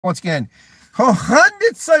Once again,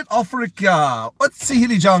 Hohanit South Africa,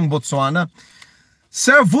 Otsihilijang Botswana,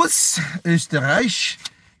 Servus Österreich,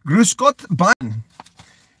 Grüß Gott Ban,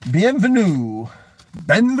 Bienvenue,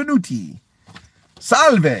 Benvenuti,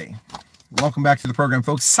 Salve. Welcome back to the program,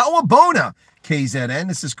 folks. Sawabona, KZN.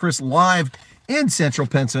 This is Chris live in central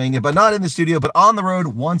Pennsylvania, but not in the studio, but on the road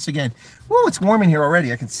once again. Woo, it's warm in here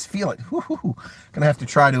already. I can feel it. Woo. Gonna have to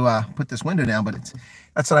try to put this window down, but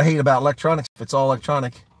that's what I hate about electronics. If it's all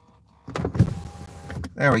electronic.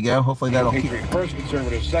 There we go. Hopefully that'll keep. First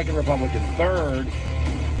conservative, second Republican, third,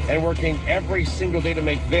 and working every single day to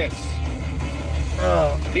make this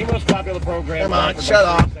the most popular program. Come on, shut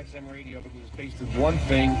up. XM radio, because it's based on one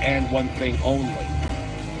thing and one thing only,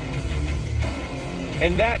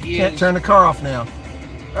 and that is. Can't turn the car off now.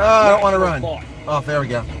 I don't want to run. Oh, there we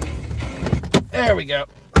go. There we go.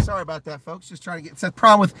 Sorry about that, folks. Just trying to get. It's a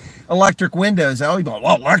problem with electric windows. Oh, you go,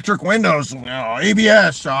 well, electric windows,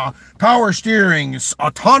 ABS, power steering,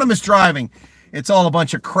 autonomous driving. It's all a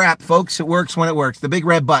bunch of crap, folks. It works when it works. The big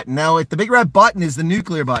red button. Now, the big red button is the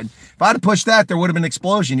nuclear button. If I'd have pushed that, there would have been an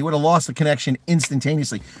explosion. You would have lost the connection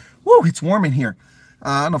instantaneously. Woo, it's warm in here.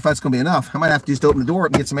 I don't know if that's going to be enough. I might have to just open the door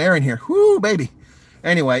and get some air in here. Woo, baby.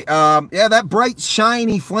 Anyway, yeah, that bright,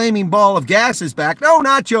 shiny, flaming ball of gas is back. No,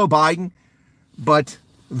 not Joe Biden, but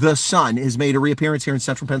the sun has made a reappearance here in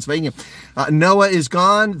central Pennsylvania. Noah is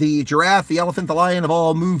gone. The giraffe, the elephant, the lion have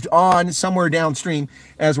all moved on somewhere downstream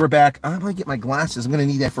as we're back. I'm going to get my glasses. I'm going to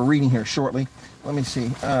need that for reading here shortly. Let me see.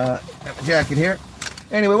 Got my jacket here.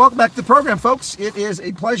 Anyway, welcome back to the program, folks. It is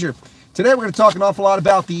a pleasure. Today we're going to talk an awful lot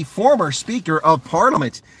about the former Speaker of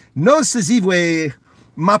Parliament, Nosizibwe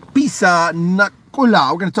Mapisa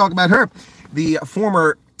Nakula. We're going to talk about her, the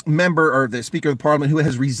former member or the Speaker of Parliament who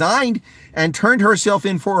has resigned and turned herself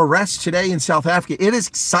in for arrest today in South Africa. It is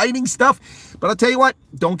exciting stuff, but I'll tell you what,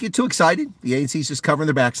 don't get too excited. The ANC is just covering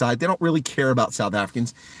their backside. They don't really care about South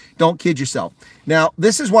Africans. Don't kid yourself. Now,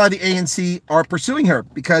 this is why the ANC are pursuing her,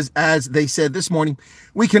 because as they said this morning,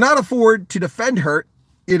 we cannot afford to defend her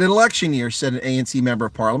in an election year, said an ANC member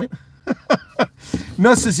of Parliament.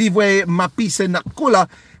 Nosizibwe Mapisa Nakula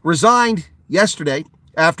resigned yesterday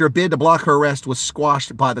after a bid to block her arrest was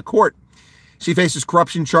squashed by the court. She faces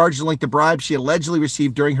corruption charges linked to bribes she allegedly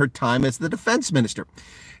received during her time as the defense minister.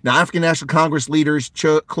 Now, African National Congress leaders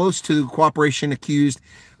close to cooperation accused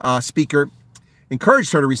Speaker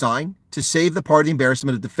encouraged her to resign to save the party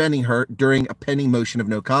embarrassment of defending her during a pending motion of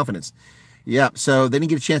no confidence. Yeah, so they didn't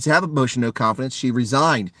get a chance to have a motion of no confidence. She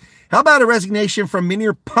resigned. How about a resignation from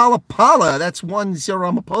Minir Palapala? That's one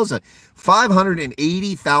Cyril Ramaphosa.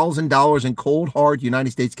 $580,000 in cold, hard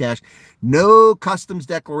United States cash. No customs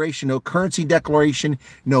declaration, no currency declaration,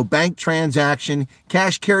 no bank transaction.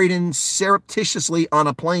 Cash carried in surreptitiously on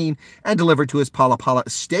a plane and delivered to his Palapala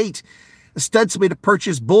estate, ostensibly to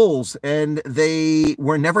purchase bulls, and they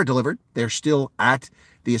were never delivered. They're still at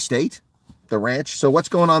the estate, the ranch. So what's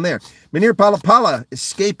going on there? Minir Palapala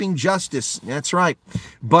escaping justice. That's right.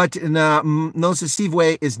 But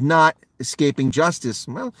Nosizibwe is not escaping justice.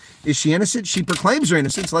 Well, is she innocent? She proclaims her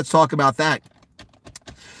innocence. Let's talk about that.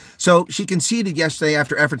 So she conceded yesterday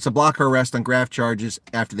after efforts to block her arrest on graft charges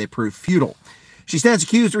after they proved futile. She stands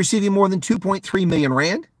accused of receiving more than 2.3 million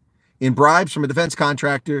rand in bribes from a defense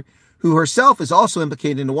contractor who herself is also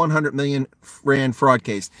implicated in a 100 million rand fraud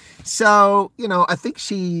case. So, you know, I think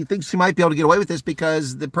she thinks she might be able to get away with this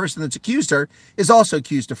because the person that's accused her is also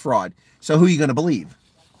accused of fraud. So who are you going to believe?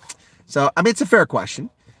 So, I mean, it's a fair question,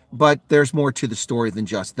 but there's more to the story than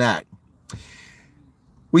just that.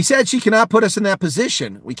 We said she cannot put us in that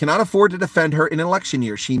position. We cannot afford to defend her in an election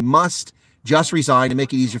year. She must just resign to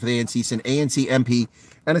make it easier for the ANC, an ANC MP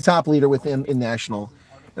and a top leader within in national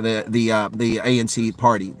the ANC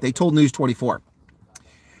party. They told News 24.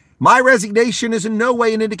 My resignation is in no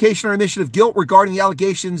way an indication or admission of guilt regarding the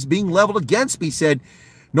allegations being leveled against me, said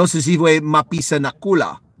Nosizibwe Mapisa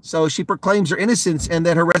Nakula. So she proclaims her innocence and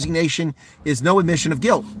that her resignation is no admission of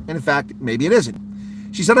guilt. And in fact, maybe it isn't.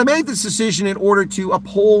 She said, I made this decision in order to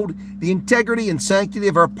uphold the integrity and sanctity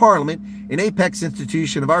of our parliament, an apex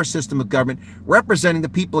institution of our system of government, representing the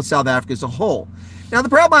people of South Africa as a whole. Now, the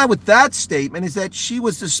problem I have with that statement is that she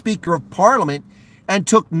was the Speaker of Parliament and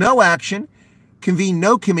took no action, convened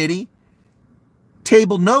no committee,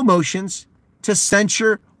 tabled no motions to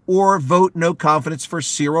censure or vote no confidence for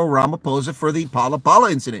Cyril Ramaphosa for the Palapala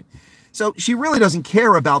incident. So she really doesn't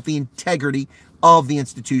care about the integrity of the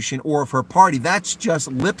institution or of her party. That's just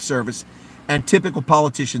lip service and typical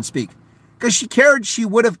politician speak. Because she cared, she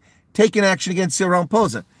would have taken action against Cyril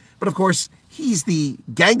Ramaphosa. But of course, he's the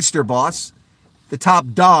gangster boss, the top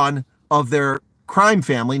don of their crime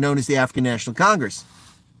family known as the African National Congress.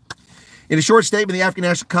 In a short statement, the African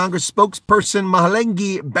National Congress spokesperson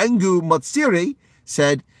Mahalengi Bengu Motsiri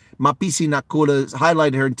said Mapisa Nakula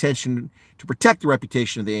highlighted her intention to protect the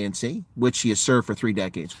reputation of the ANC, which she has served for 3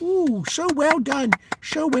 decades. Ooh, so well done.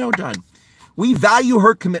 So well done. We value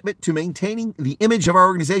her commitment to maintaining the image of our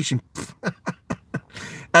organization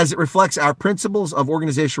as it reflects our principles of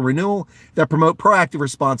organizational renewal that promote proactive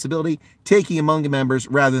responsibility, taking among the members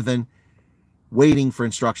rather than waiting for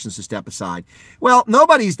instructions to step aside. Well,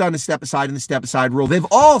 nobody's done a step aside in the step aside rule. They've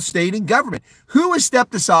all stayed in government. Who has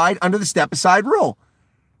stepped aside under the step aside rule?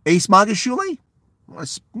 Ace Magashule?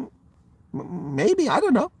 Maybe, I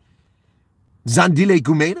don't know. Zandile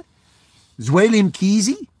Gumeda? Zwelim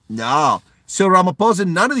Kizi? No. So Ramaphosa,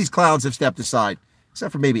 none of these clowns have stepped aside,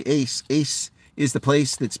 except for maybe Ace. Ace is the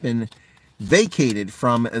place that's been vacated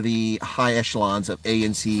from the high echelons of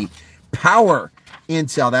ANC power in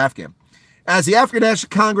South Africa. As the African National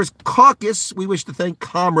Congress caucus, we wish to thank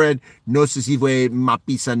Comrade Nosizwe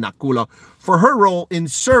Mapisa Nakula for her role in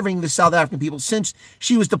serving the South African people since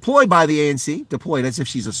she was deployed by the ANC, deployed as if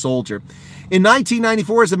she's a soldier, in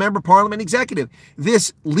 1994 as a member of parliament executive.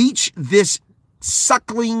 This leech, this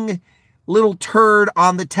suckling little turd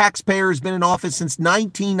on the taxpayer has been in office since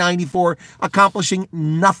 1994, accomplishing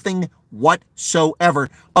nothing whatsoever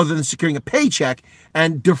other than securing a paycheck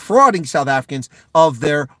and defrauding South Africans of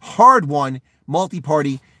their hard-won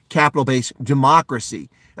multi-party capital-based democracy.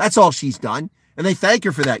 That's all she's done, and they thank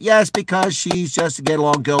her for that. Yes, because she's just a get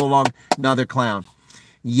along, go along, another clown.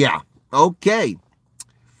 Yeah, okay.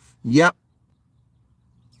 Yep.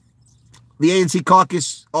 The ANC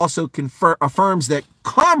caucus also affirms that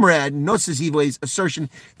Comrade Nosizwe's assertion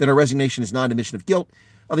that her resignation is not an admission of guilt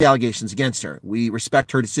of the allegations against her. We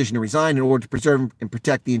respect her decision to resign in order to preserve and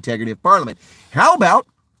protect the integrity of Parliament. How about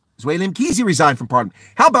Zwelim Kizi resign from Parliament?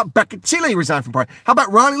 How about Becca Chile resign from Parliament? How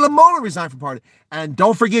about Ronnie Lamola resign from Parliament? And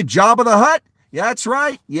don't forget Jabba the Hutt. Yeah, that's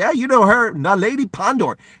right. Yeah, you know her, Naledi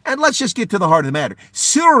Pandor. And let's just get to the heart of the matter.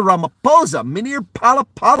 Cyril Ramaphosa, Minir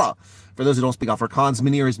Palapala. For those who don't speak Afrikaans,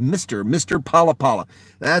 Meneer is Mr. Palapala.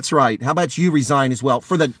 That's right. How about you resign as well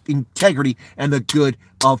for the integrity and the good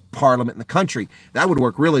of Parliament in the country? That would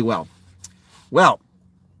work really well. Well,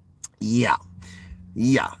 yeah.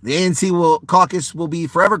 The ANC caucus will be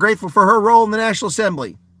forever grateful for her role in the National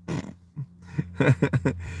Assembly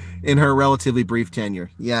in her relatively brief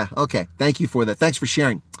tenure. Yeah, okay. Thank you for that. Thanks for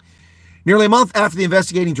sharing. Nearly a month after the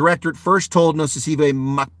investigating directorate first told Nosizwe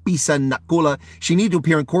Mapisa Nakula she needed to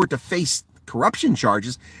appear in court to face corruption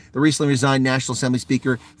charges, the recently resigned National Assembly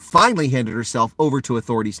Speaker finally handed herself over to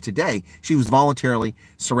authorities today. She was voluntarily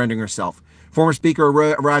surrendering herself. Former Speaker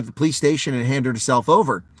arrived at the police station and handed herself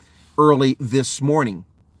over early this morning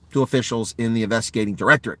to officials in the investigating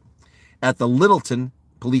directorate at the Littleton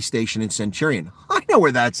police station in Centurion. I know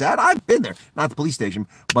where that's at. I've been there. Not the police station,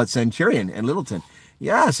 but Centurion and Littleton.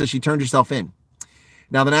 Yeah, so she turned herself in.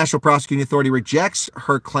 Now, the National Prosecuting Authority rejects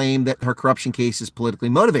her claim that her corruption case is politically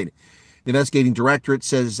motivated. The investigating directorate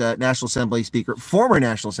says former National Assembly Speaker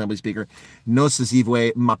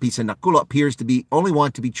Nosizwe Mapisa Nakula appears to be only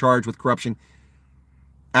want to be charged with corruption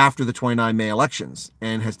after the 29 May elections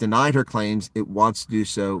and has denied her claims it wants to do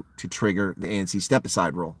so to trigger the ANC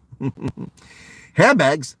step-aside rule.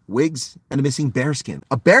 Handbags, wigs, and a missing bearskin.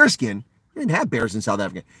 A bearskin? We didn't have bears in South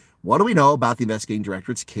Africa. What do we know about the investigating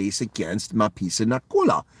directorate's case against Mapisa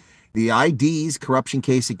Nakula? The ID's corruption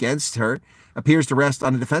case against her appears to rest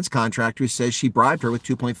on a defense contractor who says she bribed her with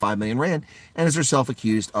 2.5 million rand and is herself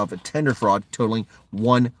accused of a tender fraud totaling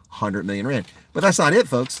 100 million rand. But that's not it,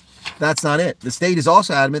 folks. That's not it. The state is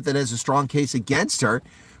also adamant that it has a strong case against her,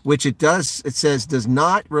 which it says does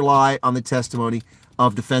not rely on the testimony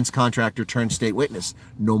of defense contractor turned state witness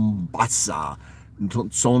Nombasa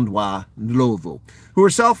Sondwa Ndlovu, who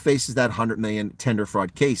herself faces that 100 million tender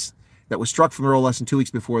fraud case that was struck from the roll less than 2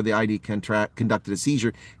 weeks before the ID conducted a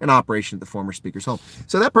seizure and operation at the former speaker's home.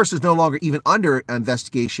 So that person is no longer even under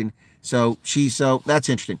investigation. So that's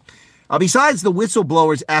interesting. Besides the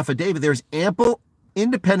whistleblower's affidavit, there's ample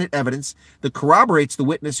independent evidence that corroborates the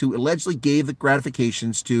witness who allegedly gave the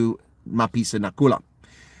gratifications to Mapisa Nakula.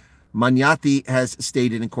 Manyati has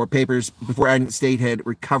stated in court papers before adding the state had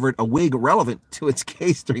recovered a wig relevant to its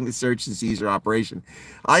case during the search and seizure operation.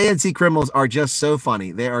 INC criminals are just so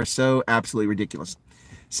funny. They are so absolutely ridiculous.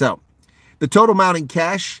 So, the total amount in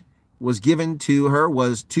cash was given to her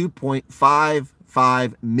was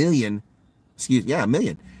 2.55 million,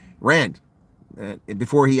 million rand.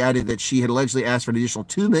 Before he added that she had allegedly asked for an additional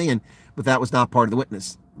 2 million, but that was not part of the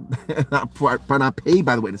witness. not paid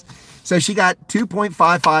by the witness. So she got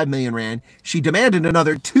 2.55 million rand. She demanded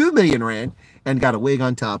another 2 million rand and got a wig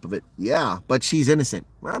on top of it. Yeah, but she's innocent.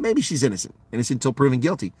 Well, maybe she's innocent. Innocent until proven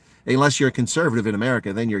guilty. Unless you're a conservative in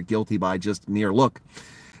America, then you're guilty by just mere look.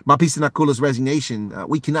 Mapisa Nakula's resignation,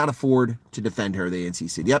 we cannot afford to defend her, the ANC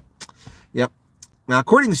said. Yep. Now,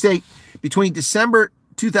 according to the state, between December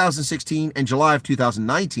 2016 and July of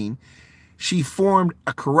 2019, she formed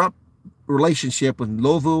a corrupt relationship with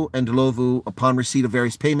Ndlovu and Ndlovu upon receipt of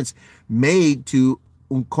various payments made to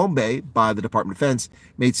Unkombe by the Department of Defense,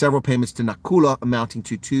 made several payments to Nakula amounting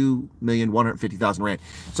to 2,150,000 rand.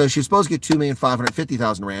 So she was supposed to get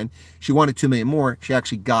 2,550,000 rand. She wanted 2 million more. She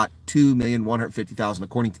actually got 2,150,000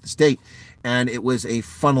 according to the state, and it was a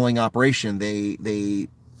funneling operation. They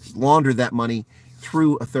laundered that money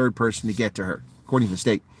through a third person to get to her, according to the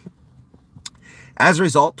state. As a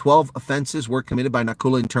result, 12 offenses were committed by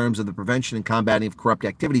Nakula in terms of the Prevention and Combating of Corrupt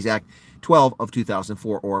Activities Act 12 of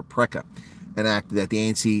 2004, or PRECA, an act that the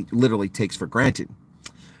ANC literally takes for granted.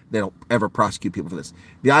 They don't ever prosecute people for this.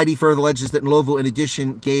 The ID further alleges that Ndlovu, in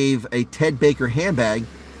addition, gave a Ted Baker handbag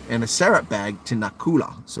and a Sarap bag to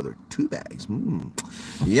Nakula. So there are 2 bags.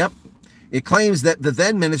 Yep. It claims that the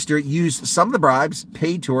then minister used some of the bribes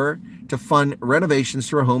paid to her to fund renovations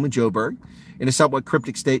to her home in Joburg. In a somewhat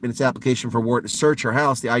cryptic statement, its application for a warrant to search her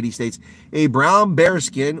house, the ID states, a brown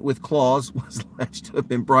bearskin with claws was alleged to have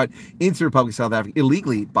been brought into the Republic of South Africa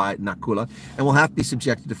illegally by Nakula and will have to be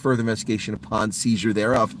subjected to further investigation upon seizure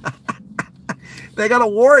thereof. They got a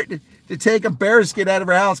warrant to take a bearskin out of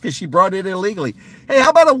her house because she brought it illegally. Hey,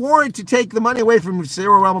 how about a warrant to take the money away from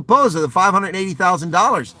Cyril Ramaphosa, the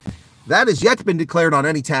 $580,000? That has yet been declared on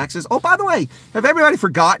any taxes. Oh, by the way, have everybody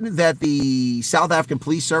forgotten that the South African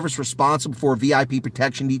Police Service responsible for VIP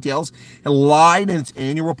protection details had lied in its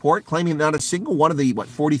annual report, claiming not a single one of the,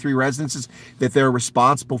 43 residences that they're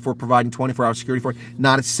responsible for providing 24-hour security for,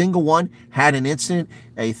 not a single one had an incident,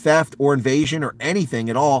 a theft or invasion or anything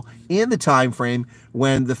at all in the time frame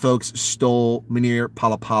when the folks stole Munir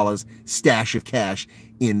Palapala's stash of cash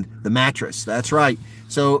in the mattress. That's right.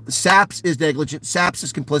 So SAPS is negligent, SAPS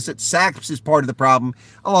is complicit, SAPS is part of the problem,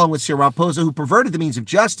 along with Cyril Ramaphosa, who perverted the means of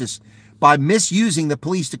justice by misusing the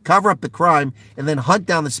police to cover up the crime and then hunt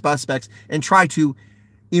down the suspects and try to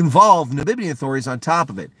involve Namibian authorities on top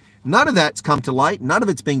of it. None of that's come to light. None of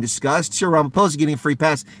it's being discussed. Cyril Ramaphosa getting a free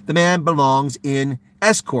pass. The man belongs in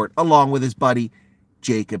escort, along with his buddy,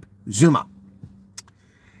 Jacob Zuma.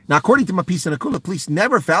 Now, according to Mapisa Nakula, police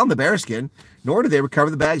never found the bearskin, nor did they recover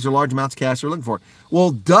the bags or large amounts of cash they're looking for.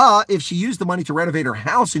 Well, duh, if she used the money to renovate her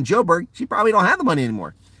house in Joburg, she probably don't have the money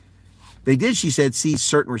anymore. They did, she said, see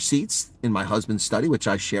certain receipts in my husband's study, which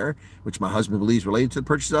I share, which my husband believes related to the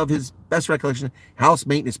purchase of his best recollection, house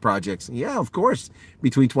maintenance projects. Yeah, of course,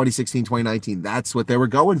 between 2016 and 2019, that's what they were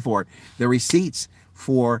going for, the receipts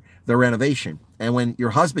for the renovation. And when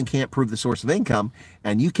your husband can't prove the source of income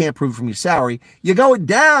and you can't prove from your salary, you're going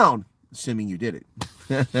down, assuming you did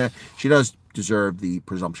it. She does deserve the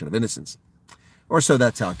presumption of innocence. Or so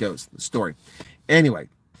that's how it goes, the story. Anyway,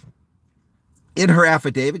 in her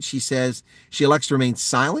affidavit, she says she elects to remain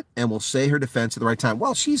silent and will say her defense at the right time.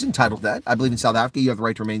 Well, she's entitled to that. I believe in South Africa, you have the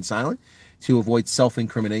right to remain silent to avoid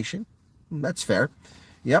self-incrimination. That's fair.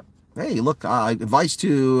 Yep. Hey, look, advice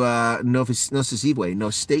to no decisive, no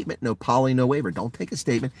statement, no poly, no waiver. Don't take a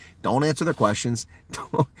statement. Don't answer their questions.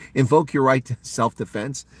 Don't invoke your right to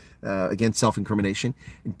self-defense against self-incrimination.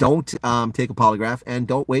 Don't take a polygraph, and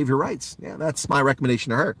don't waive your rights. Yeah, that's my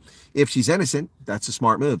recommendation to her. If she's innocent, that's a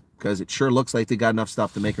smart move, because it sure looks like they got enough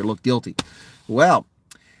stuff to make her look guilty. Well,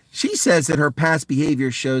 she says that her past behavior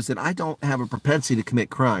shows that I don't have a propensity to commit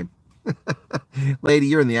crime. Lady,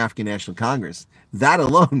 you're in the African National Congress. That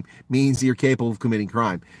alone means you're capable of committing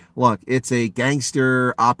crime. Look, it's a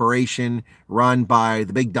gangster operation run by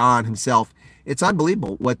the big Don himself. It's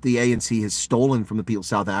unbelievable what the ANC has stolen from the people of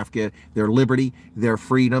South Africa. Their liberty, their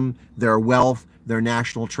freedom, their wealth, their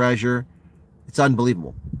national treasure. It's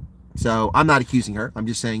unbelievable. So I'm not accusing her. I'm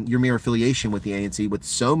just saying your mere affiliation with the ANC, with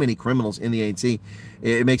so many criminals in the ANC,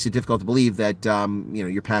 it makes it difficult to believe that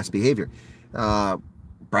your past behavior.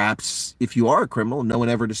 Perhaps if you are a criminal, no one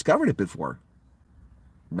ever discovered it before.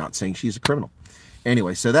 I'm not saying she's a criminal.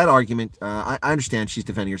 Anyway, so that argument, I understand she's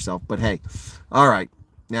defending herself, but hey, all right.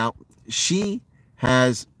 Now, she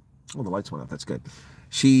has, oh, the lights went off, that's good.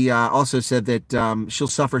 She also said that she'll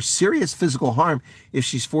suffer serious physical harm if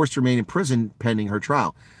she's forced to remain in prison pending her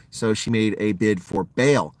trial. So she made a bid for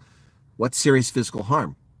bail. What's serious physical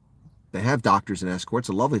harm? They have doctors and escorts,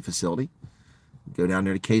 a lovely facility. Go down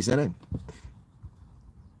there to KZN.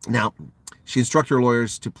 Now, she instructed her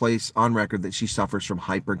lawyers to place on record that she suffers from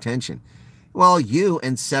hypertension. Well, you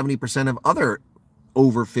and 70% of other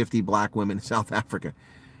over 50 black women in South Africa.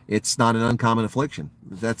 It's not an uncommon affliction.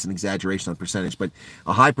 That's an exaggeration on percentage, but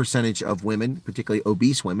a high percentage of women, particularly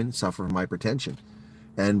obese women, suffer from hypertension.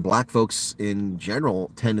 And black folks in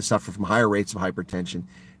general tend to suffer from higher rates of hypertension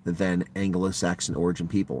than Anglo-Saxon origin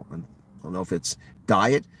people. And I don't know if it's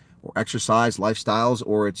diet or exercise, lifestyles,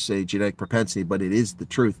 or it's a genetic propensity, but it is the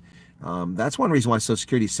truth. That's one reason why Social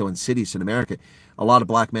Security is so insidious in America. A lot of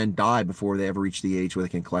black men die before they ever reach the age where they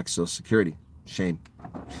can collect Social Security. Shame.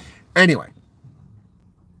 Anyway,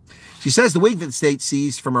 she says the wig that the state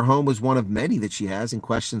seized from her home was one of many that she has and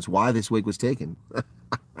questions why this wig was taken.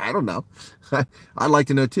 I don't know. I'd like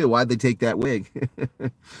to know, too. Why'd they take that wig?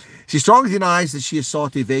 She strongly denies that she has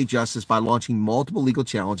sought to evade justice by launching multiple legal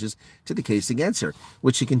challenges to the case against her,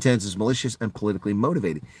 which she contends is malicious and politically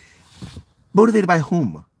motivated. Motivated by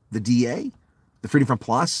whom? The DA? The Freedom Front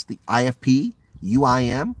Plus? The IFP?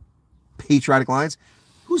 UIM? Patriotic Alliance?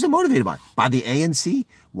 Who's it motivated by? By the ANC?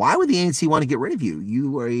 Why would the ANC want to get rid of you?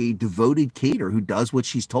 You are a devoted cater who does what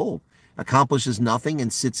she's told, accomplishes nothing,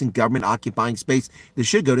 and sits in government occupying space that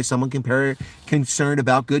should go to someone concerned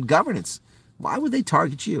about good governance. Why would they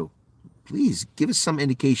target you? Please give us some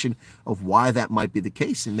indication of why that might be the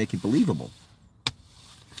case and make it believable.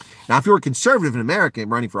 Now, if you're a conservative in America and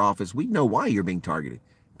running for office, we know why you're being targeted.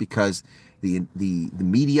 Because the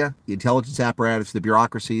media, the intelligence apparatus, the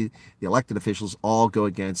bureaucracy, the elected officials all go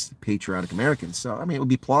against patriotic Americans. So, I mean, it would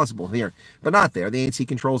be plausible here, but not there. The ANC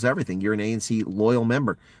controls everything. You're an ANC loyal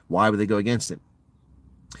member. Why would they go against it?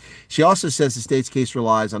 She also says the state's case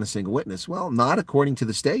relies on a single witness. Well, not according to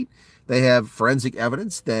the state. They have forensic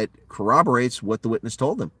evidence that corroborates what the witness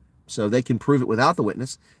told them. So they can prove it without the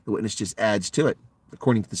witness. The witness just adds to it,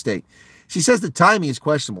 according to the state. She says the timing is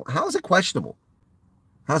questionable. How is it questionable?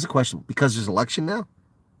 How's it questionable? Because there's an election now?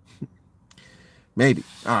 Maybe.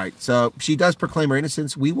 All right. So she does proclaim her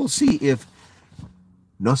innocence. We will see if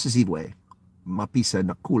Nosizibwe Mapisa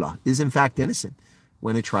Nakula is in fact innocent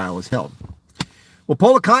when a trial is held. Well,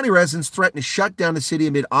 Polokwane residents threaten to shut down the city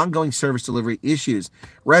amid ongoing service delivery issues.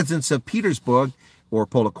 Residents of Petersburg, or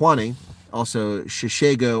Polokwane, also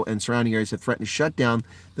Shishego and surrounding areas, have threatened to shut down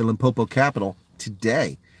the Limpopo capital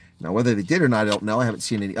today. Now, whether they did or not, I don't know. I haven't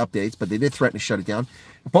seen any updates, but they did threaten to shut it down.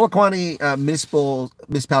 The Polokwane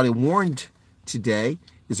municipality warned today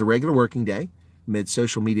is a regular working day amid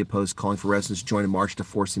social media posts calling for residents to join a march to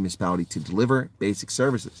force the municipality to deliver basic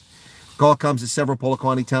services. The call comes as several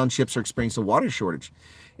Polokwane townships are experiencing a water shortage.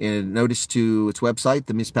 In a notice to its website,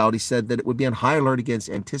 the municipality said that it would be on high alert against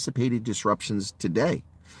anticipated disruptions today.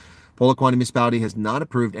 Polokwane municipality has not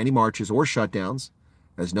approved any marches or shutdowns,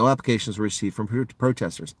 as no applications were received from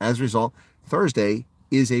protesters. As a result, Thursday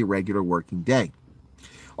is a regular working day.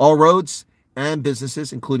 All roads and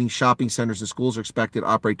businesses, including shopping centers and schools, are expected to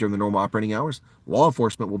operate during the normal operating hours. Law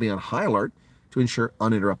enforcement will be on high alert to ensure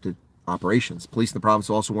uninterrupted operations. Police in the province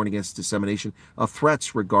also warn against dissemination of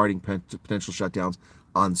threats regarding potential shutdowns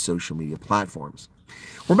on social media platforms.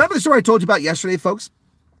 Remember the story I told you about yesterday, folks?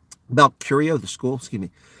 About Curio, the school? Excuse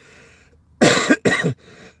me.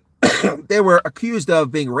 They were accused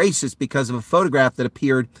of being racist because of a photograph that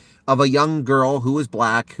appeared of a young girl who was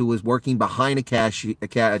black, who was working behind a cash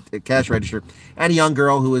register, and a young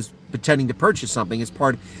girl who was pretending to purchase something as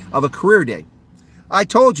part of a career day. I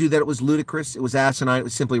told you that it was ludicrous, it was asinine, it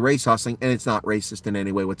was simply race hustling, and it's not racist in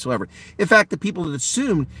any way whatsoever. In fact, the people that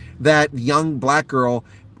assume that young black girl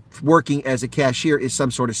working as a cashier is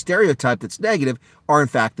some sort of stereotype that's negative are in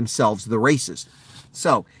fact themselves the racist.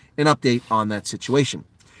 So, an update on that situation.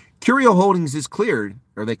 Curio Holdings is cleared,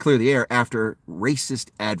 or they clear the air, after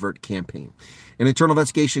racist advert campaign. An internal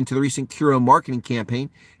investigation into the recent Curio marketing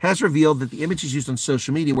campaign has revealed that the images used on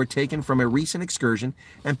social media were taken from a recent excursion,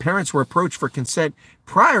 and parents were approached for consent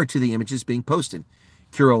prior to the images being posted.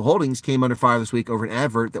 Curio Holdings came under fire this week over an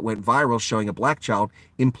advert that went viral showing a black child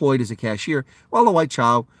employed as a cashier, while a white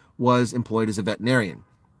child was employed as a veterinarian.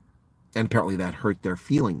 And apparently that hurt their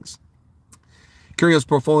feelings. Curio's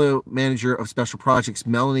portfolio manager of special projects,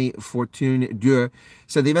 Melanie Fortune-Dure,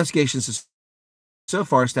 said the investigations have so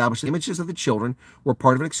far established the images of the children were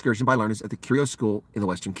part of an excursion by learners at the Curio School in the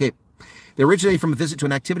Western Cape. They originated from a visit to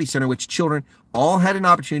an activity center in which children all had an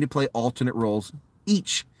opportunity to play alternate roles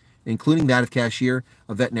each, including that of cashier,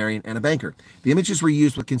 a veterinarian, and a banker. The images were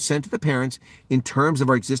used with consent of the parents in terms of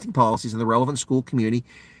our existing policies, and the relevant school community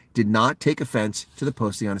did not take offense to the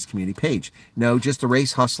posting on his community page. No, just the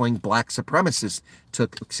race-hustling black supremacists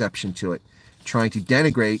took exception to it, trying to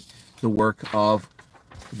denigrate the work of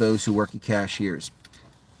those who work as cashiers.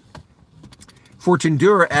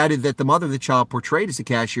 Fortune-Dura added that the mother of the child portrayed as a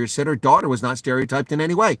cashier said her daughter was not stereotyped in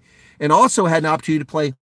any way, and also had an opportunity to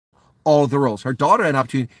play all the roles. Her daughter had an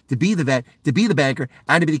opportunity to be the vet, to be the banker,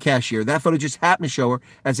 and to be the cashier. That photo just happened to show her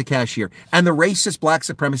as a cashier. And the racist black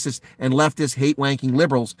supremacists and leftist hate-wanking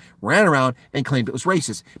liberals ran around and claimed it was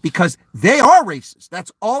racist because they are racist.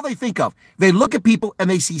 That's all they think of. They look at people and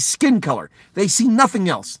they see skin color. They see nothing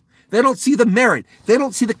else. They don't see the merit. They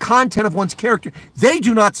don't see the content of one's character. They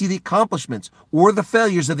do not see the accomplishments or the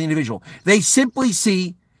failures of the individual. They simply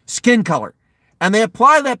see skin color. And they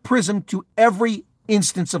apply that prism to every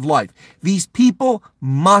instance of life. These people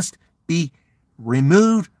must be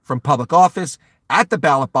removed from public office, at the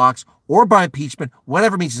ballot box, or by impeachment,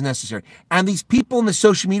 whatever means is necessary. And these people in the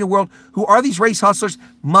social media world who are these race hustlers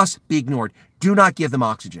must be ignored. Do not give them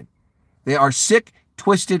oxygen. They are sick,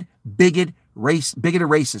 twisted, bigoted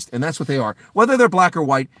racist, and that's what they are. Whether they're black or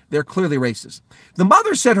white, they're clearly racist. The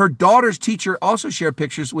mother said her daughter's teacher also shared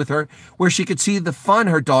pictures with her where she could see the fun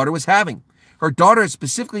her daughter was having. Her daughter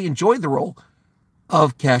specifically enjoyed the role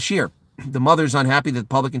of cashier. The mother's unhappy that the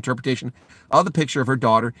public interpretation of the picture of her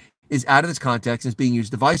daughter is out of its context and is being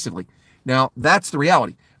used divisively. Now, that's the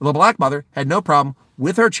reality. The black mother had no problem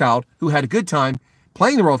with her child who had a good time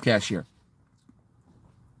playing the role of cashier.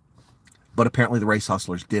 But apparently the race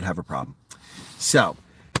hustlers did have a problem. So,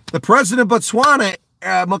 the president of Botswana,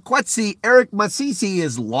 Mokgweetsi Eric Masisi,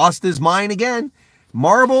 has lost his mind again.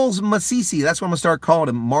 Marbles Masisi, that's what I'm going to start calling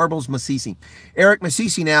him, Marbles Masisi. Eric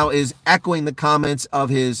Masisi now is echoing the comments of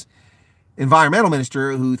his environmental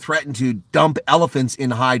minister who threatened to dump elephants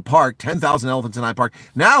in Hyde Park, 10,000 elephants in Hyde Park.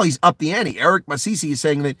 Now he's up the ante. Eric Masisi is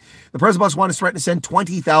saying that the president of Botswana is threatening to send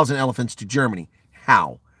 20,000 elephants to Germany.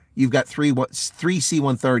 How? You've got three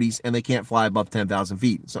C-130s and they can't fly above 10,000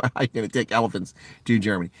 feet. So how are you going to take elephants to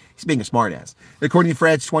Germany? He's being a smartass. According to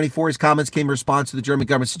France 24, his comments came in response to the German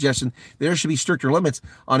government's suggestion there should be stricter limits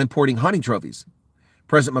on importing hunting trophies.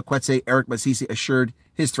 President Mokgweetsi Eric Masisi assured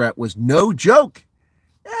his threat was no joke.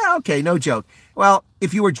 Yeah, okay, no joke. Well,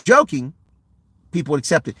 if you were joking, people would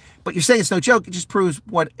accept it. But you're saying it's no joke, it just proves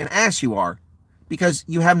what an ass you are because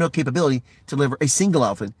you have no capability to deliver a single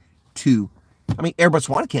elephant to Air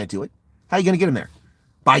Botswana can't do it. How are you going to get them there?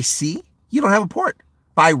 By sea? You don't have a port.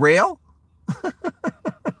 By rail?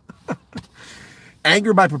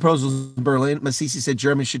 Angered by proposals in Berlin, Masisi said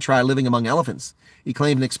Germans should try living among elephants. He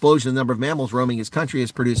claimed an explosion in the number of mammals roaming his country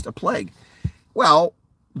has produced a plague. Well,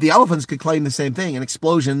 the elephants could claim the same thing. An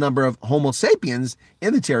explosion in the number of Homo sapiens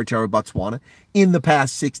in the territory of Botswana in the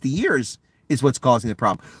past 60 years is what's causing the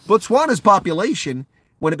problem. Botswana's population,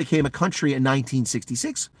 when it became a country in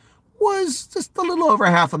 1966, was just a little over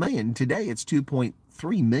 500,000. Today, it's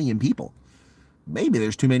 2.3 million people. Maybe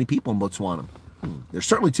there's too many people in Botswana. There's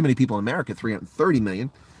certainly too many people in America, 330 million,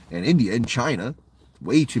 and India and China,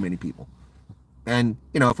 way too many people. And,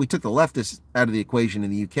 if we took the leftists out of the equation in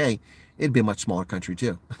the UK, it'd be a much smaller country,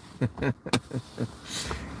 too. The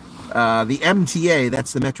MTA,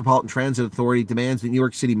 that's the Metropolitan Transit Authority, demands the New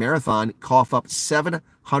York City Marathon cough up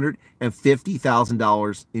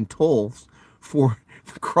 $750,000 in tolls for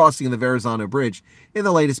the crossing of the Verrazano Bridge in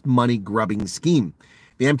the latest money-grubbing scheme.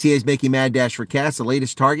 The MTA is making mad dash for cash. The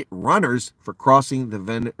latest target, runners for crossing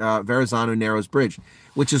the Verrazano Narrows Bridge,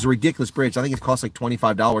 which is a ridiculous bridge. I think it costs like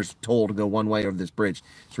 $25 toll to go one way over this bridge.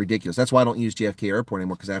 It's ridiculous. That's why I don't use JFK Airport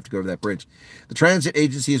anymore, because I have to go over that bridge. The transit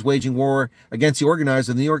agency is waging war against the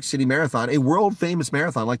organizer of the New York City Marathon, a world-famous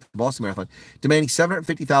marathon like the Boston Marathon, demanding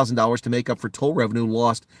 $750,000 to make up for toll revenue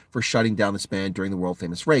lost for shutting down the span during the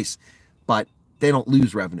world-famous race. But they don't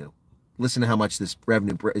lose revenue. Listen to how much this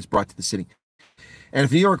revenue is brought to the city. And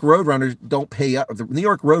if New York Roadrunners don't pay up, the New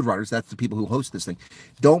York Roadrunners, that's the people who host this thing,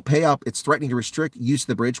 don't pay up, it's threatening to restrict use of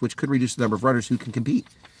the bridge, which could reduce the number of runners who can compete.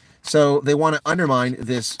 So they want to undermine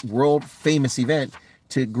this world-famous event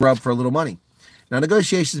to grub for a little money. Now,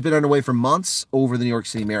 negotiations have been underway for months over the New York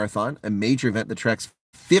City Marathon, a major event that attracts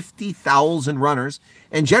 50,000 runners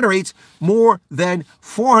and generates more than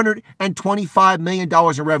 $425 million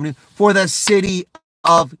in revenue for the city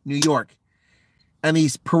of New York. And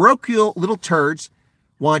these parochial little turds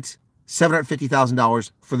want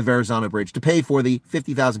 $750,000 for the Verrazano Bridge to pay for the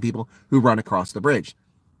 50,000 people who run across the bridge.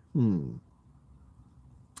 I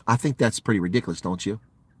think that's pretty ridiculous, don't you?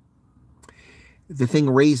 The thing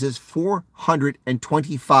raises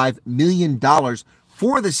 $425 million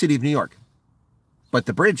for the city of New York. But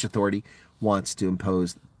the Bridge Authority wants to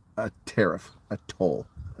impose a tariff, a toll.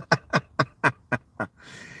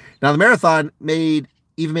 Now, the marathon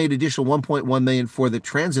even made additional $1.1 million for the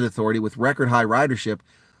Transit Authority with record high ridership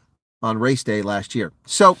on race day last year.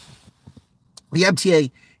 So the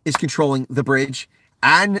MTA is controlling the bridge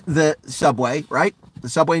and the subway, right? The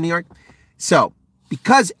subway in New York. So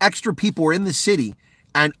because extra people were in the city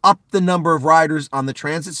and upped the number of riders on the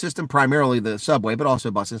transit system, primarily the subway, but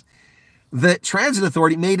also buses, The Transit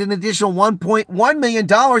Authority made an additional $1.1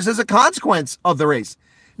 million as a consequence of the race.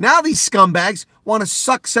 Now these scumbags want to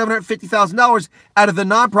suck $750,000 out of the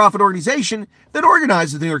nonprofit organization that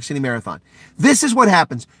organizes the New York City Marathon. This is what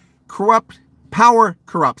happens. Power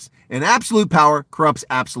corrupts, and absolute power corrupts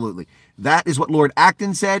absolutely. That is what Lord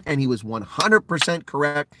Acton said, and he was 100%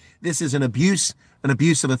 correct. This is an abuse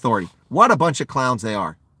of authority. What a bunch of clowns they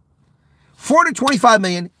are. $425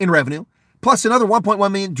 million in revenue, plus another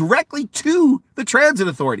 $1.1 million directly to the Transit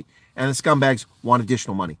Authority. And the scumbags want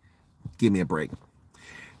additional money. Give me a break.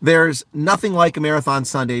 There's nothing like a Marathon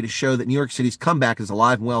Sunday to show that New York City's comeback is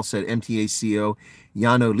alive and well, said MTA CEO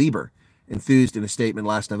Jano Lieber, enthused in a statement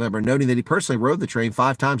last November, noting that he personally rode the train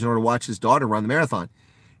 5 times in order to watch his daughter run the marathon.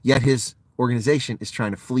 Yet his organization is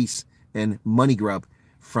trying to fleece and money grub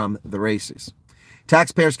from the races.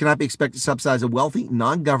 Taxpayers cannot be expected to subsidize a wealthy,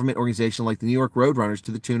 non-government organization like the New York Roadrunners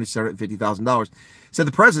to the tune of $750,000, said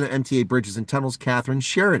the president of MTA Bridges and Tunnels, Catherine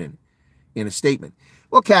Sheridan, in a statement.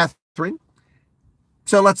 Well, Catherine,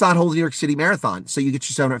 so let's not hold the New York City Marathon. So you get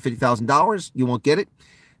your $750,000, you won't get it.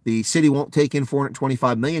 The city won't take in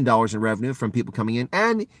 $425 million in revenue from people coming in,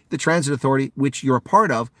 and the Transit Authority, which you're a part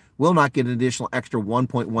of, will not get an additional extra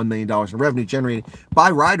 $1.1 million in revenue generated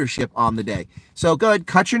by ridership on the day. So good,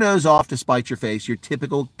 cut your nose off to spite your face, your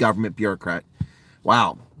typical government bureaucrat.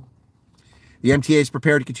 Wow. The MTA is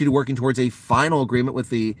prepared to continue working towards a final agreement with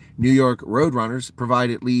the New York Roadrunners,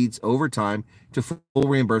 provided it leads over time to full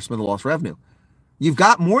reimbursement of the lost revenue. You've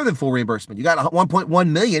got more than full reimbursement. You got $1.1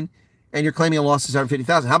 million, and you're claiming a loss of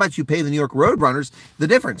 $750,000. How about you pay the New York Roadrunners the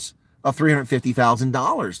difference of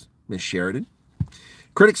 $350,000, Ms. Sheridan?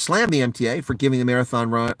 Critics slammed the MTA for giving the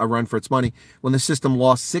marathon a run for its money when the system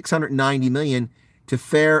lost $690 million to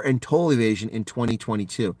fare and toll evasion in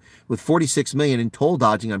 2022, with $46 million in toll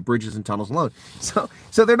dodging on bridges and tunnels alone. So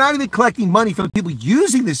they're not even collecting money from the people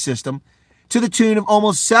using this system to the tune of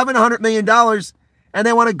almost $700 million, and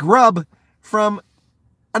they want to grub from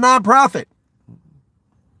a nonprofit.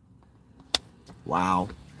 Wow.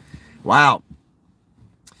 Wow.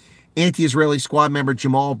 Anti-Israeli squad member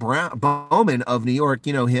Jamal Bowman of New York.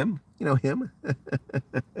 You know him. You know him.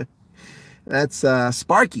 That's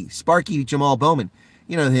Sparky Jamal Bowman.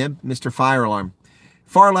 You know him, Mr. Fire Alarm.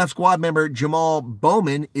 Far-left squad member Jamal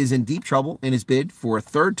Bowman is in deep trouble in his bid for a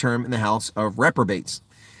 3rd term in the House of Reprobates.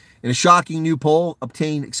 In a shocking new poll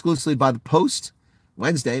obtained exclusively by the Post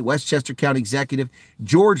Wednesday, Westchester County Executive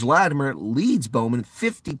George Latimer leads Bowman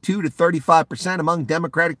 52 to 35% among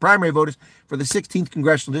Democratic primary voters for the 16th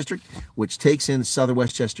Congressional District, which takes in southern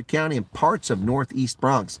Westchester County and parts of Northeast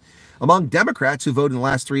Bronx. Among Democrats who voted in the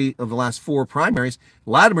last 3 of the last 4 primaries,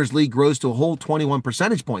 Latimer's lead grows to a whole 21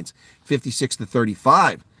 percentage points, 56 to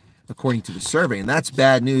 35, according to the survey. And that's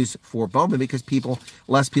bad news for Bowman because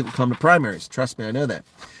less people come to primaries. Trust me, I know that.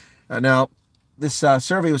 Now, this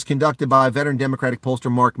survey was conducted by veteran Democratic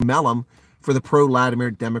pollster Mark Mellum for the pro-Latimer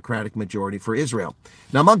Democratic Majority for Israel.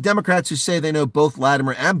 Now, among Democrats who say they know both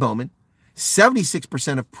Latimer and Bowman,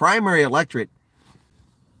 76% of primary electorate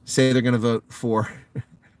say they're going to vote for.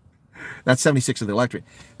 That's 76 of the electorate.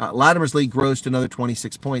 Latimer's lead grows to another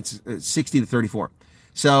 26 points, 60 to 34.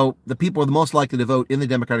 So the people are the most likely to vote in the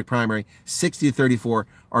Democratic primary, 60 to 34,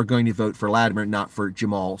 are going to vote for Latimer, not for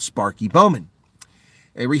Jamal Sparky Bowman.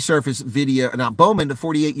 A resurfaced video. Now, Bowman, the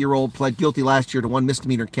 48-year-old, pled guilty last year to 1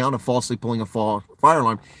 misdemeanor count of falsely pulling a fire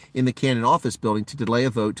alarm in the Cannon office building to delay a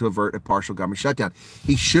vote to avert a partial government shutdown.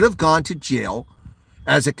 He should have gone to jail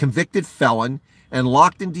as a convicted felon and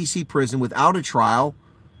locked in D.C. prison without a trial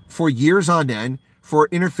for years on end for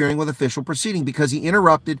interfering with official proceeding because he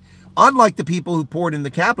interrupted, unlike the people who poured in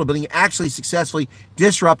the Capitol building, he actually successfully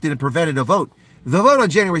disrupted and prevented a vote. The vote on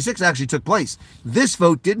January 6th actually took place. This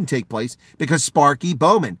vote didn't take place because Sparky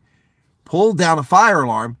Bowman pulled down a fire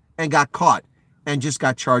alarm and got caught and just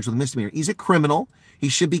got charged with a misdemeanor. He's a criminal. He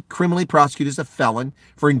should be criminally prosecuted as a felon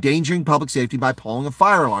for endangering public safety by pulling a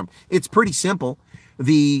fire alarm. It's pretty simple.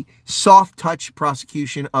 The soft touch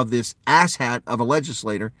prosecution of this asshat of a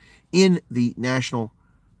legislator in the National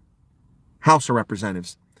House of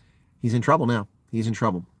Representatives. He's in trouble now. He's in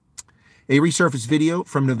trouble. A resurfaced video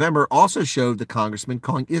from November also showed the congressman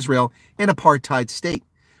calling Israel an apartheid state,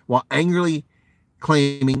 while angrily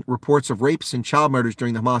claiming reports of rapes and child murders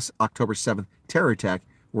during the Hamas October 7th terror attack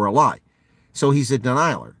were a lie. So he's a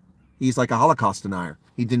denialer. He's like a Holocaust denier.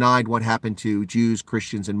 He denied what happened to Jews,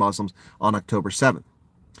 Christians, and Muslims on October 7th.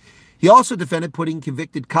 He also defended putting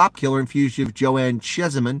convicted cop killer and fugitive Joanne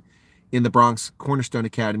Chesimon in the Bronx Cornerstone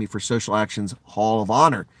Academy for Social Action's Hall of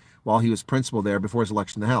Honor, while he was principal there before his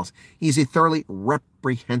election to the House. He's a thoroughly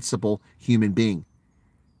reprehensible human being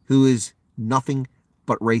who is nothing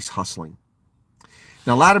but race hustling.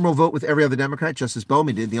 Now, Latimer will vote with every other Democrat, just as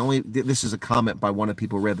Bowman did. This is a comment by one of the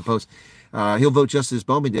people who read the post. He'll vote just as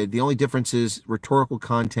Bowman did. The only difference is rhetorical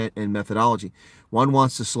content and methodology. One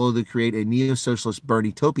wants to slowly create a neo-socialist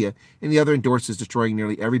Bernie-topia, and the other endorses destroying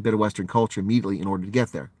nearly every bit of Western culture immediately in order to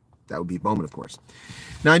get there. That would be Bowman, of course.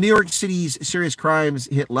 Now, New York City's serious crimes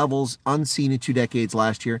hit levels unseen in 2 decades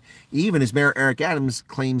last year, even as Mayor Eric Adams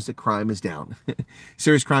claims that crime is down.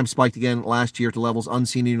 Serious crime spiked again last year to levels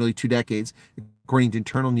unseen in nearly 2 decades, according to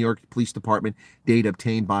internal New York Police Department data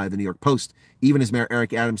obtained by the New York Post, even as Mayor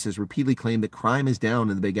Eric Adams has repeatedly claimed that crime is down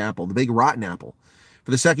in the Big Apple, the Big Rotten Apple.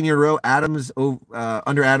 For the second year in a row,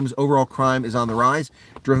 under Adams, overall crime is on the rise,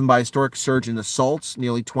 driven by a historic surge in assaults,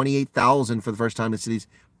 nearly 28,000 for the first time in the city's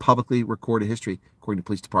publicly recorded history, according to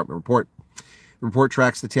Police Department report. The report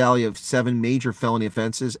tracks the tally of 7 major felony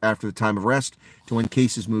offenses after the time of arrest to when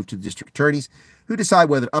cases move to the district attorneys, who decide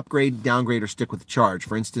whether to upgrade, downgrade, or stick with the charge.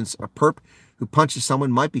 For instance, a perp who punches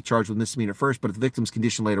someone might be charged with misdemeanor first, but if the victim's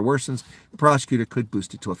condition later worsens, the prosecutor could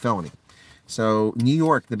boost it to a felony. So New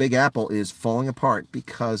York, the Big Apple, is falling apart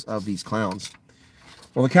because of these clowns.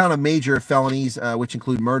 Well, the count of major felonies, which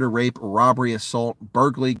include murder, rape, robbery, assault,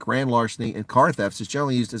 burglary, grand larceny, and car thefts, is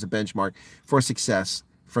generally used as a benchmark for success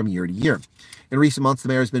from year to year. In recent months, the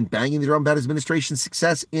mayor has been banging the drum about his administration's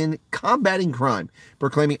success in combating crime,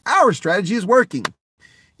 proclaiming our strategy is working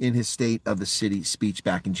in his State of the City speech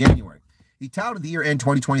back in January. He touted the year-end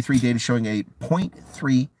 2023 data showing a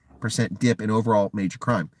 0.3% dip in overall major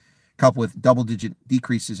crime, coupled with double-digit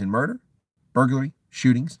decreases in murder, burglary,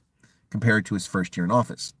 shootings, compared to his first year in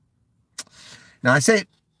office. Now, I say it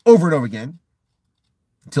over and over again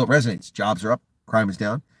until it resonates. Jobs are up, crime is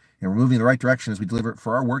down, and we're moving in the right direction as we deliver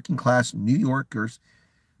for our working-class New Yorkers.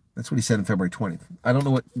 That's what he said on February 20th. I don't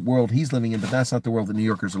know what world he's living in, but that's not the world that New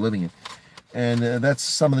Yorkers are living in. And that's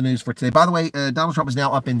some of the news for today. By the way, Donald Trump is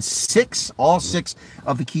now up in all six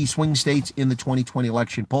of the key swing states in the 2020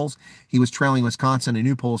 election polls. He was trailing Wisconsin, and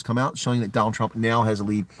new polls come out showing that Donald Trump now has a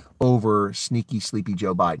lead over sneaky, sleepy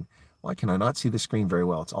Joe Biden. Why can I not see the screen very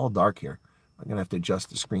well? It's all dark here. I'm going to have to adjust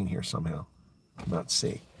the screen here somehow. Let's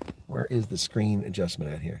see. Where is the screen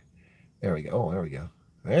adjustment at here? There we go. Oh, there we go.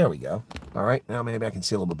 There we go. All right. Now maybe I can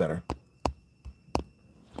see a little bit better.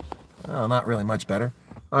 Oh, not really much better.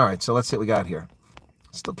 All right, so let's see what we got here.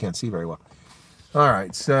 Still can't see very well. All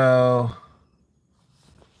right, so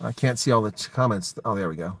I can't see all the comments. Oh, there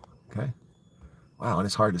we go. Okay. Wow, it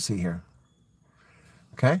is hard to see here.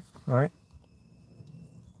 Okay, all right.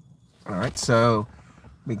 All right, so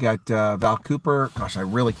we got Val Cooper. Gosh, I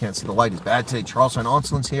really can't see. The light is bad today. Charles Van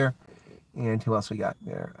Onselin's here. And who else we got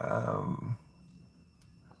there?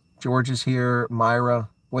 George is here. Myra.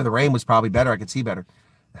 Boy, the rain was probably better. I could see better.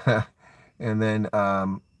 And then,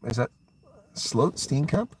 is that Sloat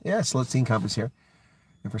Steenkamp? Yeah, Sloat Steenkamp is here.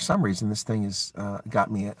 And for some reason, this thing has got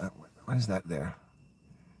me. What is that there?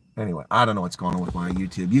 Anyway, I don't know what's going on with my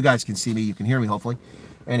YouTube. You guys can see me. You can hear me, hopefully.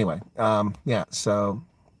 Anyway, yeah, so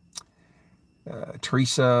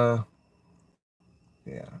Teresa.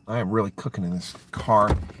 Yeah, I am really cooking in this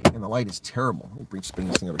car, and the light is terrible. Let me bring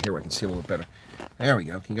this thing over here where I can see a little bit better. There we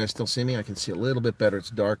go. Can you guys still see me? I can see a little bit better. It's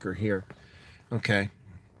darker here. Okay.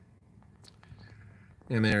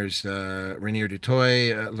 And there's Rainier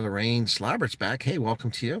Dutoy, Lorraine Slabbert's back. Hey,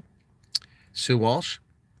 welcome to you. Sue Walsh,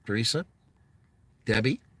 Teresa,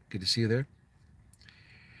 Debbie, good to see you there.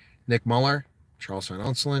 Nick Muller, Charles Van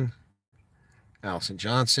Onselin, Allison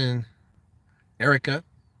Johnson, Erica,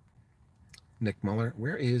 Nick Muller.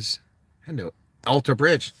 Where is Hendo? Alter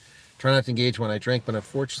Bridge. Try not to engage when I drink, but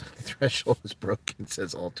unfortunately the threshold is broken,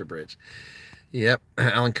 says Alter Bridge. Yep,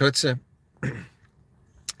 Alan Kotze.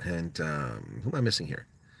 And who am I missing here?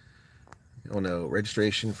 Oh no,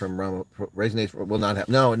 registration from Rama resignation will not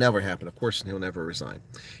happen. No, it never happened. Of course, he'll never resign.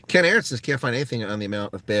 Ken Aaron says can't find anything on the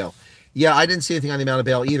amount of bail. Yeah, I didn't see anything on the amount of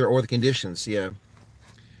bail either, or the conditions. Yeah,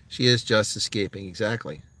 she is just escaping.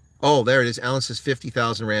 Exactly. Oh, there it is. Alan says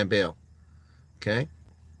 50,000 rand bail. Okay.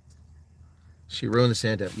 She ruined the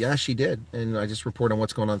Sandef. Yeah, she did. And I just report on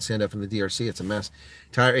what's going on in Sandef and the DRC. It's a mess.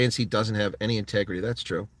 Entire ANC doesn't have any integrity. That's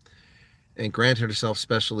true. And granted herself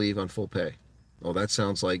special leave on full pay. Oh, that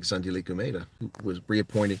sounds like Zandile Gumeda, who was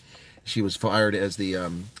reappointed. She was fired as the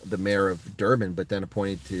mayor of Durban, but then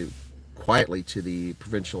appointed quietly to the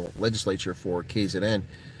provincial legislature for KZN,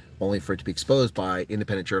 only for it to be exposed by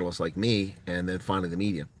independent journalists like me, and then finally the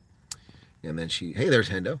media. And then hey, there's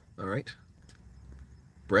Hendo. All right.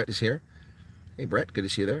 Brett is here. Hey, Brett, good to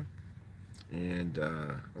see you there. And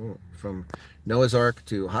from Noah's Ark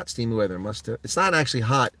to hot, steamy weather. It's not actually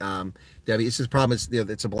hot, Debbie. It's just the problem.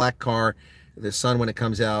 It's a black car. The sun, when it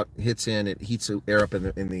comes out, hits in. It heats the air up in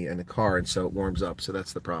the car, and so it warms up. So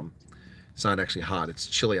that's the problem. It's not actually hot. It's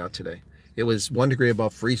chilly out today. It was 1 degree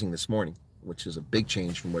above freezing this morning, which is a big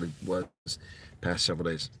change from what it was past several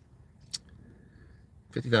days.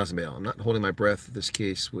 50,000 bail. I'm not holding my breath. This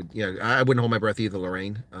case would, yeah, I wouldn't hold my breath either,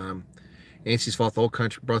 Lorraine. Nancy's fought the whole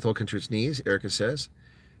country, brought the whole country to its knees, Erica says.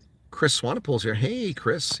 Chris Swanepoel's here. Hey,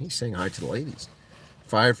 Chris. He's saying hi to the ladies.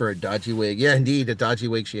 Fired for a dodgy wig. Yeah, indeed, a dodgy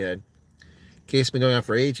wig she had. Case been going on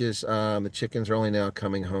for ages. The chickens are only now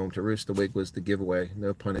coming home to roost. The wig was the giveaway.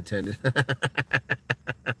 No pun intended.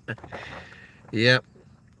 Yep.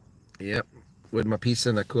 Yep. Would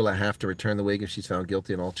Mapisa Nakula have to return the wig if she's found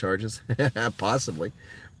guilty on all charges? Possibly.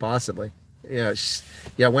 Possibly. Yeah.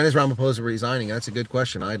 Yeah. When is Ramaphosa resigning? That's a good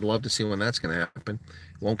question. I'd love to see when that's going to happen.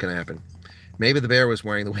 It won't going to happen. Maybe the bear was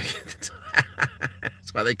wearing the wig at the time.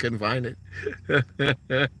 That's why they couldn't find it.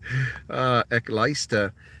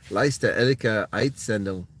 Leiste Elke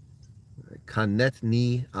Eitsendung. Kann net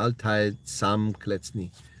nie alltid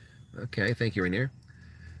samkletzny. Okay, thank you, Rainier.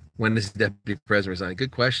 When does Deputy President resign?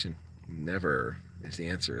 Good question. Never is the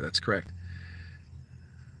answer. That's correct.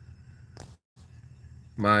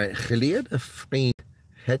 My geleerde vriend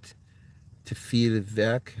het te veel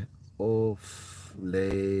werk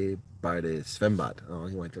afgeleverd by the zwembad. Oh,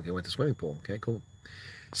 he went to swimming pool. Okay, cool.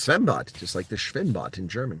 Zwembad, just like the Schwimmbad in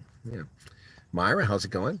German. Yeah. Myra, how's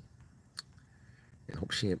it going? I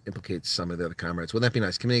hope she implicates some of the other comrades. Wouldn't that be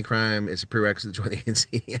nice? Committing crime is a prerequisite to join the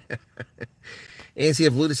ANC. ANC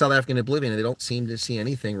have eluded South African oblivion, and they don't seem to see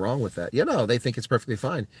anything wrong with that. You know, they think it's perfectly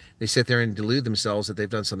fine. They sit there and delude themselves that they've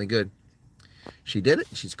done something good. She did it.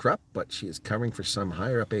 She's corrupt, but she is covering for some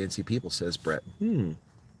higher up ANC people, says Brett.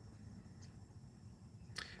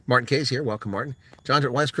 Martin K's here. Welcome, Martin. John,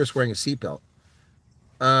 why is Chris wearing a seatbelt?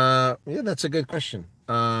 Yeah, that's a good question.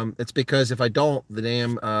 It's because if I don't, the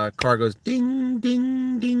damn car goes ding,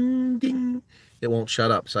 ding, ding, ding. It won't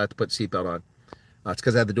shut up, so I have to put the seatbelt on. It's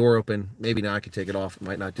because I had the door open. Maybe now I can take it off. It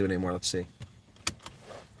might not do it anymore. Let's see.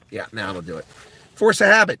 Yeah, now it'll do it. Force a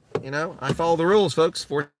habit. You know, I follow the rules, folks.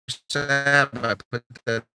 Force a habit. I put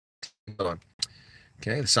that seatbelt on.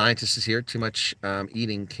 Okay, the scientist is here. Too much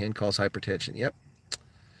eating can cause hypertension. Yep.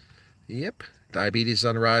 Yep. Diabetes is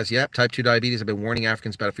on the rise. Yep. Type 2 diabetes. I've been warning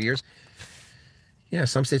Africans about it for years. Yeah,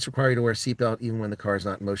 some states require you to wear a seatbelt even when the car is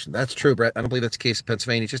not in motion. That's true, Brett. I don't believe that's the case in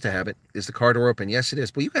Pennsylvania. It's just a habit. Is the car door open? Yes, it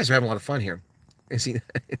is. Well, you guys are having a lot of fun here. Is he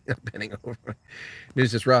bending over?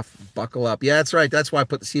 News is rough. Buckle up. Yeah, that's right. That's why I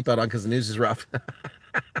put the seatbelt on, because the news is rough.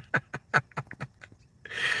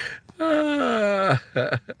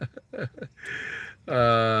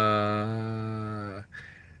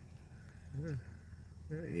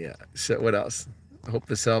 Yeah. So what else? I hope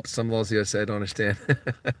this helps. Some laws USA don't understand.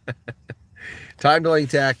 Time delaying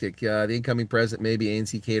tactic. The incoming president may be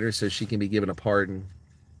ANC cater so she can be given a pardon.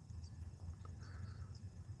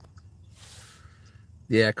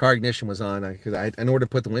 Yeah, car ignition was on. In order to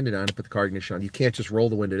put the window down, to put the car ignition on. You can't just roll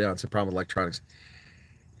the window down. It's a problem with electronics.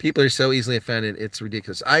 People are so easily offended. It's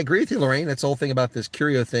ridiculous. I agree with you, Lorraine. That's the whole thing about this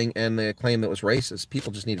curio thing and the claim that was racist.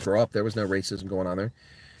 People just need to grow up. There was no racism going on there.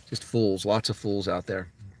 Just fools. Lots of fools out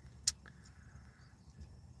there.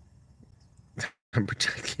 I'm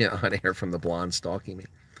protecting it on air from the blonde stalking me.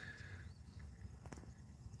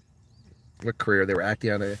 What career? They were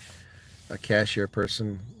acting on a cashier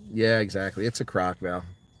person. Yeah, exactly. It's a crock, Val.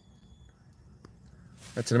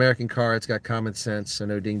 That's an American car. It's got common sense, so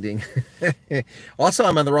no ding ding. Also,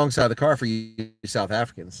 I'm on the wrong side of the car for you South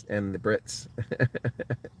Africans and the Brits.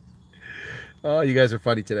 Oh, you guys are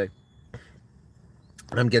funny today.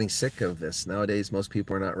 I'm getting sick of this. Nowadays, most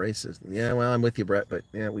people are not racist. Yeah, well, I'm with you, Brett, but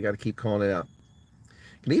yeah, we got to keep calling it out.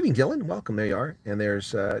 Good evening, Dylan. Welcome. There you are. And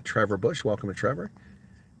there's Trevor Bush. Welcome to Trevor.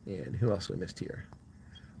 And who else we missed here?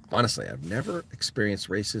 Honestly, I've never experienced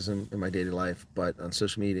racism in my daily life, but on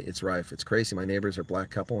social media, it's rife. It's crazy. My neighbors are a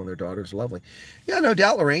black couple, and their daughter's lovely. Yeah, no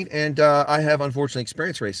doubt, Lorraine. And I have unfortunately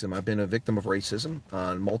experienced racism. I've been a victim of racism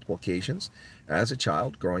on multiple occasions as a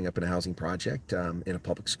child, growing up in a housing project, in a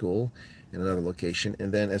public school, in another location,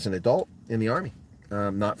 and then as an adult in the Army.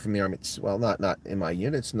 Not from the Army. Well, not in my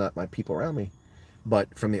units, not my people around me,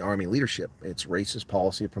 but from the Army leadership. It's racist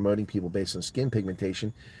policy of promoting people based on skin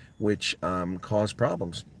pigmentation, which caused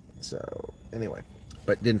problems. So anyway,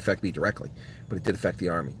 but it didn't affect me directly, but it did affect the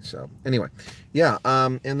Army. So anyway, yeah.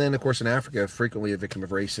 And then of course in Africa, frequently a victim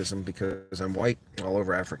of racism because I'm white all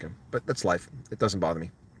over Africa, but that's life. It doesn't bother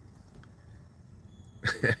me.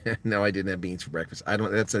 No, I didn't have beans for breakfast.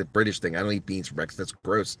 That's a British thing. I don't eat beans for breakfast. That's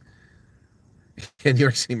gross. New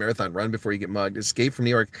York City Marathon, run before you get mugged. Escape from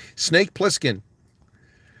New York. Snake Plissken.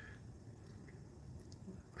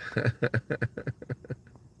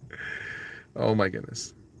 Oh my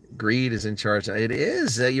goodness. Greed is in charge. It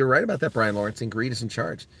is. You're right about that, Brian Lawrence. And greed is in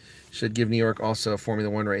charge. Should give New York also a Formula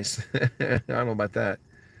One race. I don't know about that.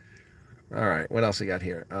 All right, what else we got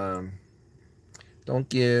here? Don't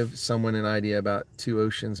give someone an idea about Two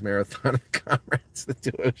Oceans Marathon of Comrades. The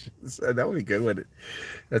Two Oceans. That would be good, wouldn't it?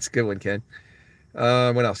 That's a good one, Ken.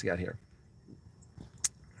 What else we got here?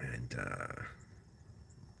 And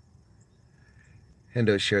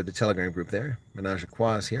Hendo shared the Telegram group there. Menage a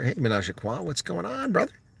Trois is here. Hey, Menage a Trois, what's going on,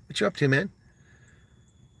 brother? What you up to, man?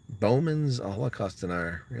 Bowman's a Holocaust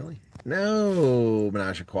denier. Really? No,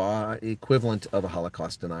 Menage a Trois, equivalent of a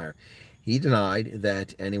Holocaust denier. He denied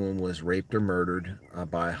that anyone was raped or murdered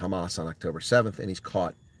by Hamas on October 7th, and he's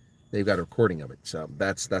caught. They've got a recording of it. So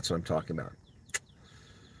that's what I'm talking about.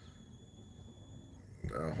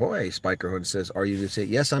 Ahoy, Spiker Hood says, are you in the USA?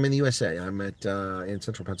 Yes, I'm in the USA. I'm at in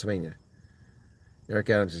central Pennsylvania. Eric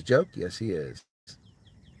Adams is a joke? Yes, he is.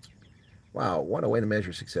 Wow, what a way to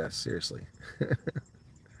measure success, seriously.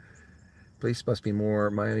 Police must be more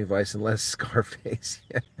Miami Vice and less Scarface.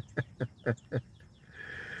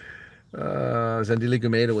 Zandili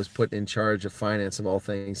Gumeda was put in charge of finance of all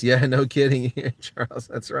things. Yeah, no kidding, Charles.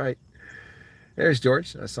 That's right. There's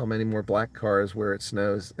George. I saw many more black cars where it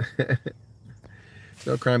snows.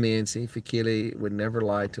 No crime, the ANC. Fikile would never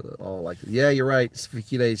lie to all like this. Yeah, you're right.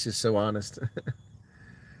 Fikile is just so honest.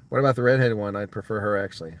 What about the redheaded one? I'd prefer her,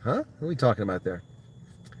 actually. Huh? What are we talking about there?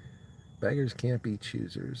 Beggars can't be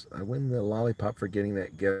choosers. I win the lollipop for getting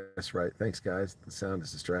that guess right. Thanks, guys. The sound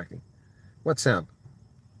is distracting. What sound?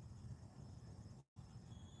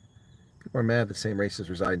 People are mad the same races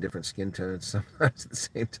reside in different skin tones sometimes at the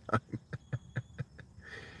same time.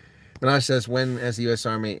 Minaj says, when has the U.S.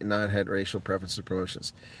 Army not had racial preferences or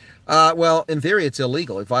promotions? Well, in theory, it's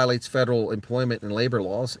illegal. It violates federal employment and labor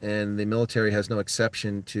laws, and the military has no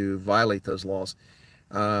exception to violate those laws.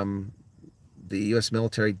 The U.S.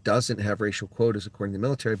 military doesn't have racial quotas, according to the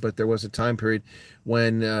military, but there was a time period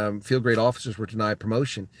when field-grade officers were denied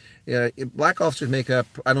promotion. Black officers make up,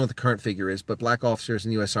 I don't know what the current figure is, but black officers in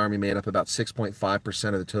the U.S. Army made up about 6.5%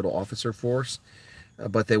 of the total officer force,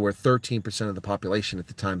 but they were 13% of the population at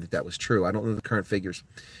the time that was true. I don't know the current figures.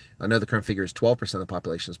 I know the current figure is 12% of the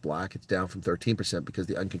population is black. It's down from 13% because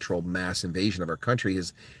the uncontrolled mass invasion of our country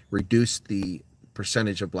has reduced the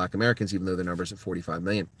percentage of black Americans, even though the number is at 45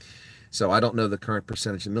 million. So I don't know the current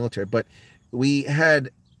percentage in the military, but we had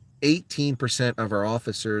 18% of our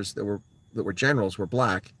officers that were generals were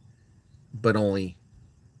black, but only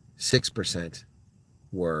 6%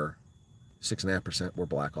 were 6.5% were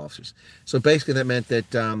black officers. So basically that meant that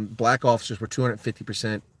black officers were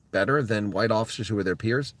 250% better than white officers who were their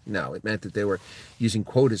peers. No, it meant that they were using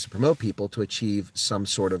quotas to promote people to achieve some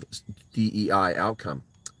sort of DEI outcome.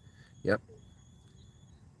 Yep.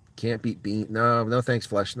 Can't beat bean. No thanks,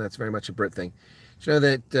 Flesh. That's very much a Brit thing. Did you know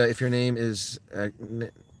that if your name is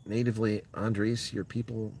natively Andres, your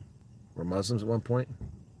people were Muslims at one point?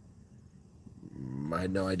 I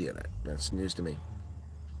had no idea that. That's news to me.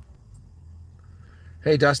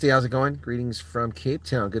 Hey, Dusty, how's it going? Greetings from Cape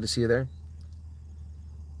Town. Good to see you there.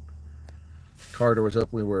 Car door was open.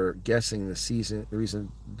 We were guessing the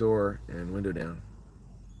reason door and window down.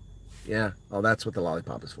 Yeah. Oh, that's what the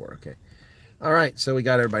lollipop is for. Okay. All right. So we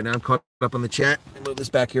got everybody. Now I'm caught up on the chat. Move this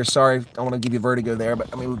back here. Sorry. I don't want to give you vertigo there, but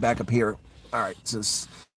I'm going to move back up here. All right. So this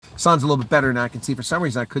sun's a little bit better now. I can see. For some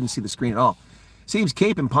reason, I couldn't see the screen at all. Seems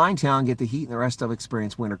Cape and Pinetown get the heat and the rest of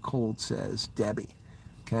experience winter cold, says Debbie.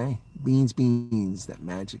 Okay. Beans, that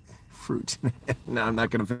magic fruit. No, I'm not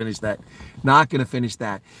going to finish that. Not going to finish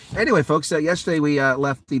that. Anyway, folks, yesterday we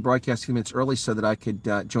left the broadcast a few minutes early so that I could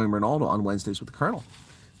join Ronaldo on Wednesdays with the Colonel.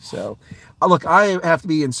 So, look, I have to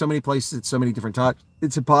be in so many places at so many different times.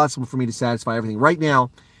 It's impossible for me to satisfy everything. Right now,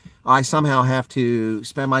 I somehow have to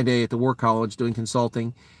spend my day at the War College doing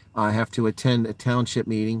consulting. I have to attend a township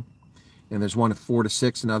meeting, and there's one at 4 to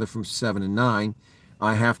 6, another from 7 to 9.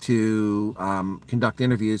 I have to conduct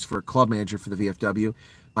interviews for a club manager for the VFW.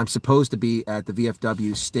 I'm supposed to be at the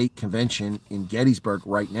VFW state convention in Gettysburg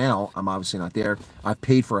right now. I'm obviously not there. I've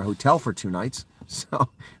paid for a hotel for 2 nights, so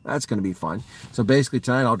that's going to be fun. So basically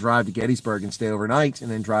tonight I'll drive to Gettysburg and stay overnight and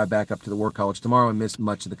then drive back up to the War College tomorrow and miss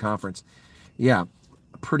much of the conference. Yeah,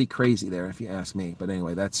 pretty crazy there if you ask me. But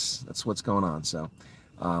anyway, that's what's going on. So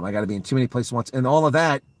I got to be in too many places once. And all of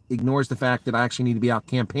that ignores the fact that I actually need to be out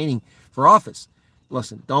campaigning for office.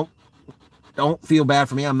 Listen, don't feel bad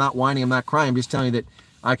for me. I'm not whining. I'm not crying. I'm just telling you that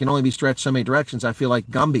I can only be stretched so many directions. I feel like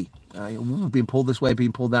Gumby, being pulled this way,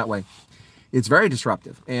 being pulled that way. It's very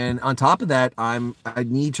disruptive. And on top of that, I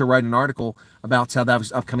need to write an article about South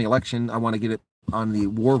Africa's upcoming election. I want to get it on the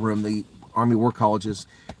War Room, the Army War College's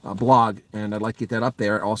blog, and I'd like to get that up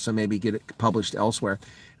there. Also, maybe get it published elsewhere.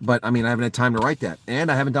 But I mean, I haven't had time to write that.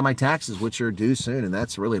 And I haven't done my taxes, which are due soon. And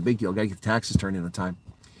that's really a big deal. Got to get the taxes turned in on time.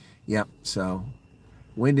 Yep. So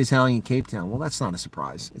wind is howling in Cape Town. Well, that's not a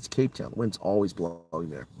surprise. It's Cape Town. The wind's always blowing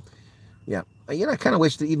there. Yeah. You know, I kind of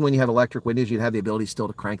wish that even when you have electric windows, you'd have the ability still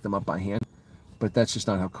to crank them up by hand. But that's just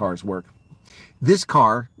not how cars work. This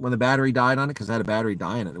car, when the battery died on it, because I had a battery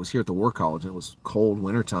die in it, it was here at the War College. It was cold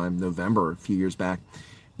wintertime, November, a few years back.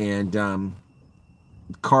 And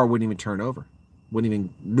the car wouldn't even turn over. Wouldn't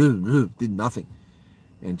even, did nothing.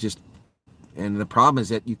 And the problem is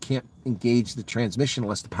that you can't engage the transmission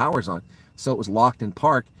unless the power's on. So it was locked in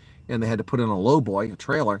park, and they had to put in a lowboy, a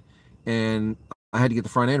trailer, and I had to get the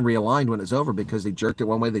front end realigned when it was over because they jerked it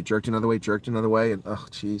one way, they jerked another way, and oh,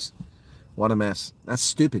 geez, what a mess. That's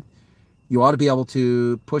stupid. You ought to be able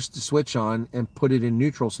to push the switch on and put it in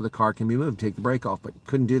neutral so the car can be moved, take the brake off, but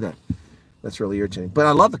couldn't do that. That's really irritating. But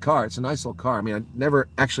I love the car. It's a nice little car. I mean, I never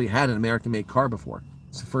actually had an American-made car before.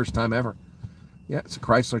 It's the first time ever. Yeah, it's a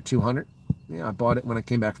Chrysler 200. Yeah, I bought it when I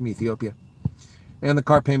came back from Ethiopia. And the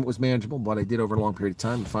car payment was manageable, but I did over a long period of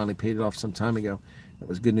time and finally paid it off some time ago. It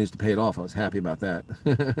was good news to pay it off. I was happy about that.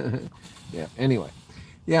 Yeah, anyway.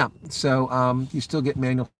 Yeah, so you still get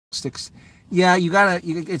manual sticks. Yeah,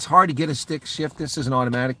 it's hard to get a stick shift. This is an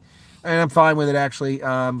automatic. And I'm fine with it, actually.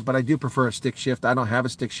 But I do prefer a stick shift. I don't have a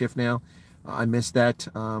stick shift now. I miss that.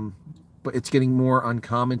 But it's getting more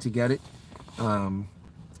uncommon to get it. Yeah,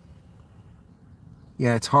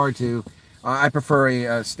 it's hard to... I prefer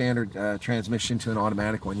a standard transmission to an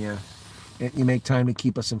automatic one, yeah. You make time to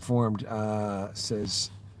keep us informed, says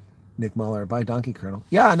Nick Muller. Bye, Donkey Colonel.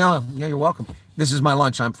 Yeah, no, yeah, you're welcome. This is my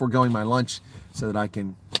lunch. I'm foregoing my lunch so that I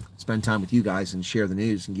can spend time with you guys and share the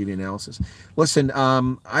news and give you analysis. Listen,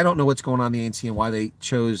 I don't know what's going on in the ANC and why they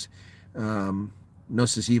chose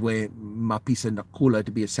Nosisiwe Mapisa Nakula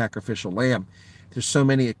to be a sacrificial lamb. There's so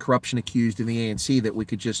many corruption accused in the ANC that we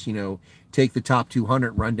could just, take the top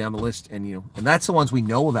 200, run down the list, and, and that's the ones we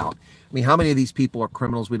know about. I mean, how many of these people are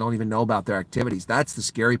criminals we don't even know about their activities? That's the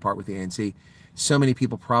scary part with the ANC. So many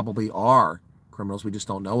people probably are criminals. We just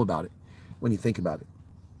don't know about it when you think about it.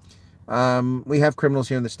 We have criminals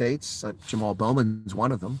here in the States. Jamal Bowman's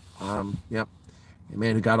one of them. Yep. A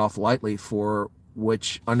man who got off lightly, for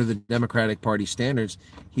which, under the Democratic Party standards,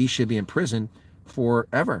 he should be in prison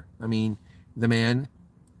forever. I mean, the man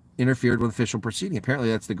interfered with official proceeding.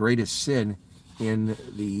 Apparently, that's the greatest sin in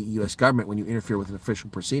the U.S. government, when you interfere with an official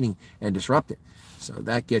proceeding and disrupt it. So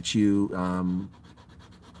that gets you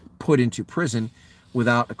put into prison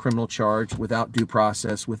without a criminal charge, without due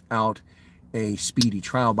process, without a speedy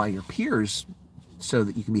trial by your peers, so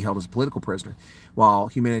that you can be held as a political prisoner. While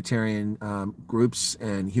humanitarian groups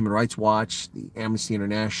and Human Rights Watch, the Amnesty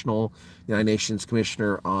International, the United Nations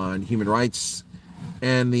Commissioner on Human Rights,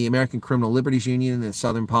 and the American Criminal Liberties Union and the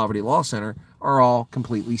Southern Poverty Law Center are all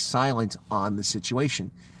completely silent on the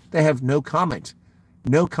situation. They have no comment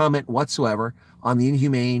whatsoever on the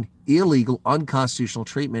inhumane, illegal, unconstitutional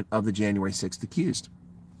treatment of the January 6th accused.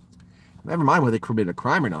 Never mind whether they committed a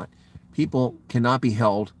crime or not. People cannot be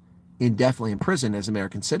held indefinitely in prison as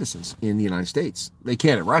American citizens in the United States. They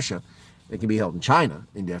can in Russia. They can be held in China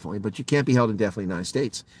indefinitely, but you can't be held indefinitely in the United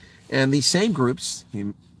States. And these same groups,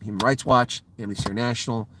 Human Rights Watch, Amnesty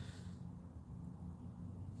International,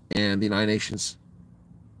 and the United Nations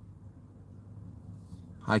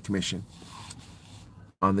High Commission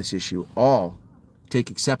on this issue, all take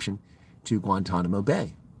exception to Guantanamo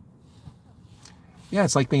Bay. Yeah,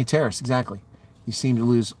 it's like being a terrorist, exactly. You seem to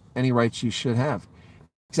lose any rights you should have.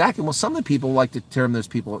 Exactly. Well, some of the people like to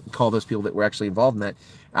call those people that were actually involved in that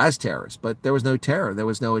as terrorists, but there was no terror. There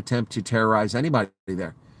was no attempt to terrorize anybody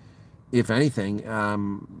there. If anything,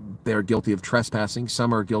 they're guilty of trespassing.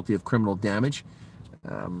 Some are guilty of criminal damage.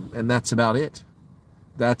 And that's about it.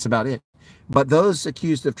 That's about it. But those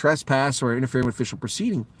accused of trespass or interfering with official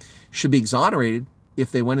proceeding should be exonerated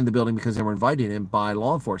if they went in the building because they were invited in by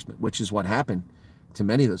law enforcement, which is what happened to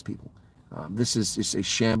many of those people. This is just a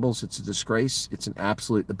shambles. It's a disgrace. It's an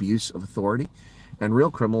absolute abuse of authority. And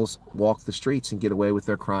real criminals walk the streets and get away with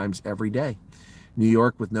their crimes every day. New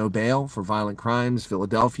York with no bail for violent crimes.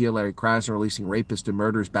 Philadelphia, Larry Krasner releasing rapists and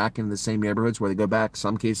murderers back into the same neighborhoods where they go back,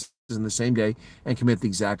 some cases in the same day, and commit the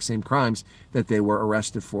exact same crimes that they were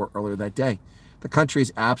arrested for earlier that day. The country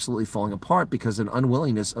is absolutely falling apart because of an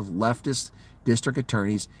unwillingness of leftist district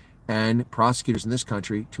attorneys and prosecutors in this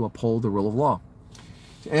country to uphold the rule of law.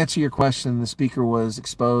 To answer your question, the speaker was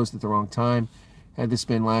exposed at the wrong time. Had this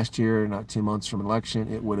been last year, not 2 months from an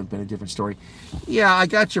election, it would have been a different story. Yeah, I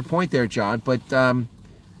got your point there, John, but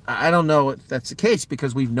I don't know if that's the case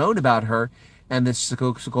because we've known about her and this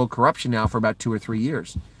so-called corruption now for about 2 or 3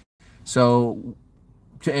 years. So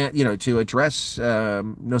to address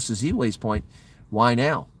Nosiziwe's point, why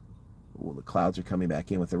now? Well, the clouds are coming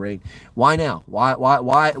back in with the rain. Why now? Why?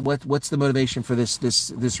 What's the motivation for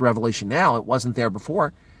this revelation now? It wasn't there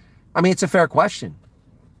before. I mean, it's a fair question.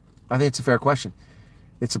 I think it's a fair question.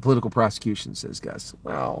 It's a political prosecution, says Gus.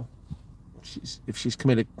 Well, if she's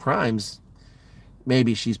committed crimes,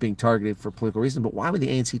 maybe she's being targeted for political reasons. But why would the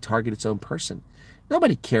ANC target its own person?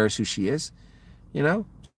 Nobody cares who she is. You know,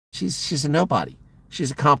 she's a nobody.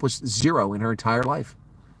 She's accomplished zero in her entire life.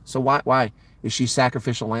 So why? Is she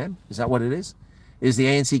sacrificial lamb? Is that what it is? Is the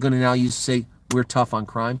ANC going to now say, we're tough on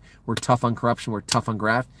crime, we're tough on corruption, we're tough on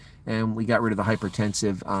graft, and we got rid of the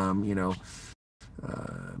hypertensive,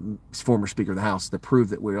 former Speaker of the House to prove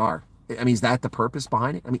that we are? I mean, is that the purpose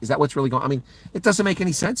behind it? I mean, is that what's really going on? I mean, it doesn't make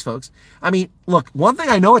any sense, folks. I mean, look, one thing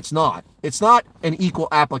I know it's not an equal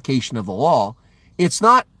application of the law. It's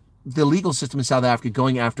not the legal system in South Africa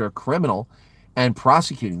going after a criminal and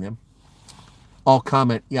prosecuting them. I'll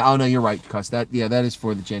comment. Yeah, oh no, you're right, Cuss. That is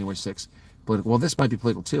for the January 6th political. Well, this might be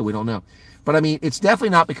political too. We don't know. But I mean, it's definitely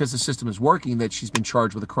not because the system is working that she's been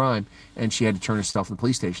charged with a crime and she had to turn herself in the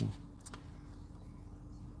police station.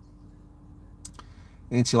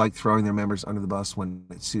 Ain't she like throwing their members under the bus when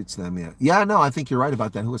it suits them? Yeah. Yeah, no, I think you're right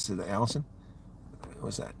about that. Who was it? Allison? Who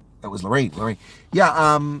was that? That was Lorraine.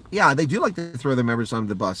 Yeah, they do like to throw their members under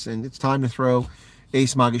the bus, and it's time to throw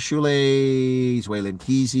Ace Magashule, Zwelin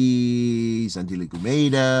Kizi, Zandili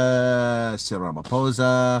Gumeda, Cyril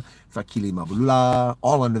Ramaphosa, Fakili Mabulula,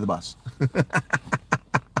 all under the bus.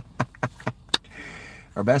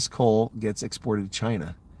 Our best coal gets exported to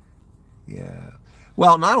China. Yeah.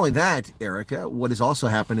 Well, not only that, Erica, what has also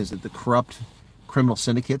happened is that the corrupt criminal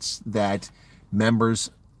syndicates that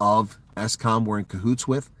members of ESCOM were in cahoots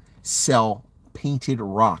with sell painted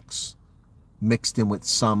rocks mixed in with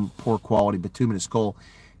some poor quality bituminous coal,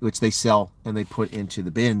 which they sell and they put into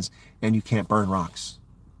the bins, and you can't burn rocks.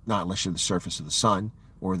 Not unless you're the surface of the sun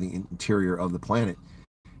or the interior of the planet.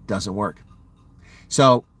 Doesn't work.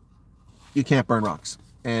 So you can't burn rocks,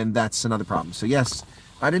 and that's another problem. So yes,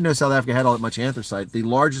 I didn't know South Africa had all that much anthracite. The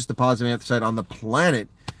largest deposit of anthracite on the planet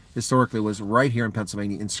historically was right here in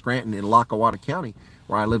Pennsylvania, in Scranton, in Lackawanna County,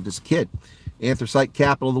 where I lived as a kid. Anthracite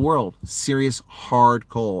capital of the world. Serious hard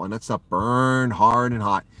coal, and that stuff burned hard and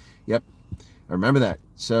hot. Yep, I remember that.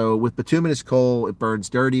 So with bituminous coal, it burns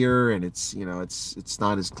dirtier, and it's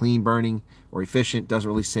not as clean burning or efficient. Doesn't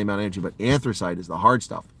release the same amount of energy. But anthracite is the hard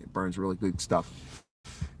stuff. It burns really good stuff.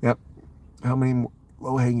 Yep. How many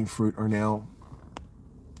low-hanging fruit are now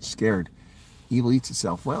scared? Evil eats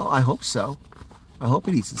itself. Well, I hope so. I hope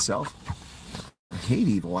it eats itself. I hate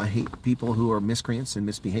evil. I hate people who are miscreants and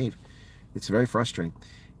misbehave. It's very frustrating.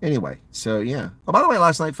 Anyway, so yeah. Oh, by the way,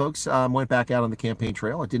 last night, folks, went back out on the campaign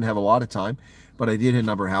trail. I didn't have a lot of time, but I did hit a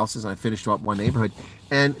number of houses, and I finished up one neighborhood.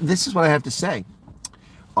 And this is what I have to say.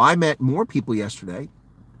 I met more people yesterday,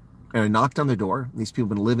 and I knocked on their door. These people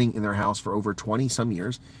have been living in their house for over 20-some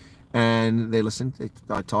years, and they listened.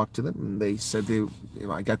 I talked to them, and they said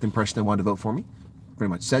I got the impression they wanted to vote for me. Pretty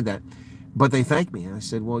much said that. But they thanked me, and I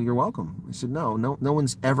said, well, you're welcome. I said, no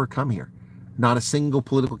one's ever come here. Not a single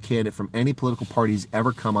political candidate from any political party has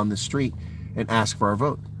ever come on the street and asked for our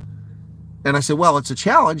vote. And I said, well, it's a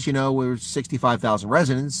challenge. We're 65,000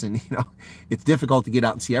 residents, and, it's difficult to get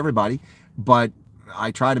out and see everybody. But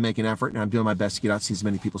I try to make an effort, and I'm doing my best to get out and see as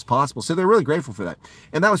many people as possible. So they're really grateful for that.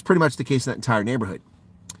 And that was pretty much the case in that entire neighborhood.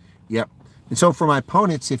 Yep. And so for my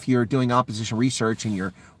opponents, if you're doing opposition research and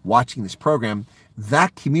you're watching this program,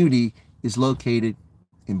 that community is located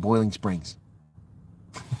in Boiling Springs.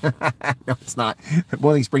 No, it's not.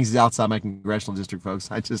 Boiling Springs is outside my congressional district,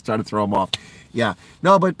 folks. I just try to throw them off. Yeah.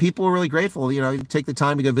 No, but people are really grateful. You take the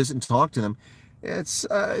time to go visit and talk to them. It's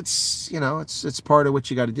part of what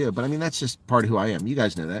you got to do. But I mean, that's just part of who I am. You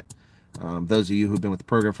guys know that. Those of you who've been with the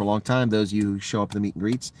program for a long time, those of you who show up at the meet and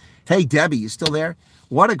greets. Hey, Debbie, you still there?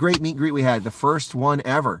 What a great meet and greet we had. The first one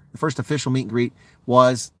ever. The first official meet and greet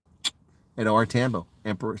was at O.R. Tambo,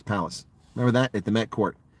 Emperor's Palace. Remember that? At the Met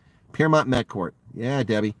Court. Piermont Met Court. Yeah,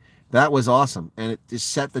 Debbie. That was awesome. And it just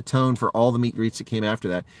set the tone for all the meet and greets that came after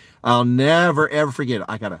that. I'll never, ever forget it.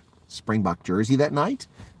 I got a Springbok jersey that night,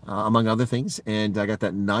 among other things. And I got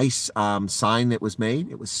that nice sign that was made.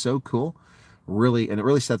 It was so cool. Really, and it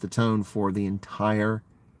really set the tone for the entire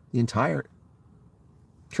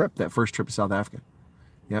trip, that first trip to South Africa.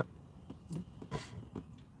 Yep.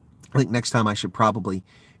 I think next time I should probably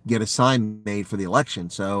get a sign made for the election.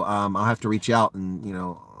 So I'll have to reach out and,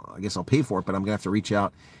 I guess I'll pay for it, but I'm going to have to reach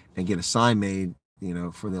out and get a sign made,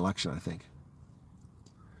 for the election, I think.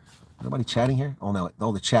 Nobody chatting here? Oh, no.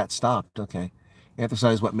 Oh, the chat stopped. Okay.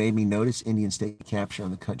 Anthracite is what made me notice Indian state capture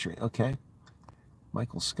in the country. Okay.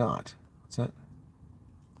 Michael Scott. What's that?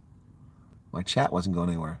 My chat wasn't going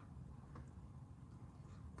anywhere.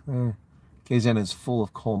 KZN is full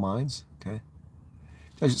of coal mines. Okay.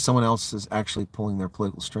 Someone else is actually pulling their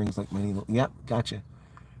political strings like many. Yep, gotcha.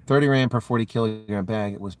 30 rand per 40 kilogram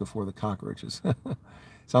bag. It was before the cockroaches.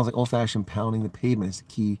 Sounds like old-fashioned pounding the pavement is the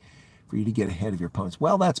key for you to get ahead of your opponents.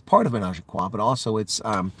 Well, that's part of menage a trois, but also it's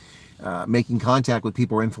making contact with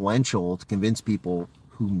people who are influential to convince people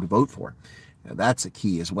whom to vote for. That's a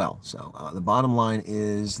key as well. So the bottom line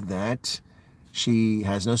is that she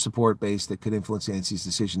has no support base that could influence the ANC's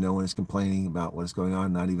decision. No one is complaining about what is going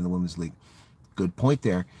on, not even the Women's League. Good point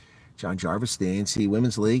there, John Jarvis. The ANC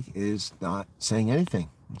Women's League is not saying anything.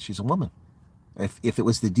 She's a woman. If it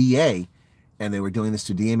was the DA and they were doing this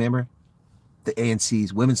to a DA member, the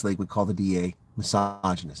ANC's Women's League would call the DA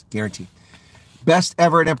misogynist. Guaranteed. Best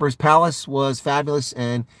ever at Emperor's Palace was fabulous,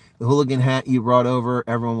 and the hooligan hat you brought over,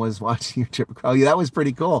 everyone was watching your trip. Oh, yeah, that was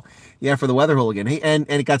pretty cool. Yeah, for the weather hooligan. And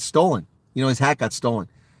it got stolen. You know, his hat got stolen.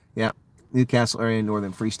 Yeah. Newcastle area,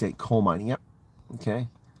 Northern Free State coal mining. Yep. Okay.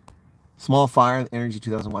 Small fire, energy,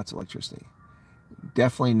 2,000 watts of electricity.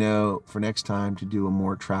 Definitely know for next time to do a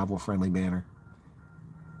more travel-friendly banner.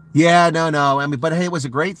 Yeah, no. I mean, but hey, it was a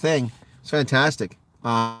great thing. It's fantastic.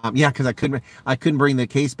 Yeah, because I couldn't bring the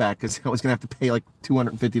case back because I was gonna have to pay like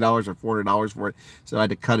 $250 or $400 for it, so I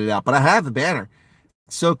had to cut it out. But I have the banner.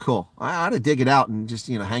 It's so cool. I had to dig it out and just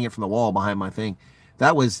hang it from the wall behind my thing.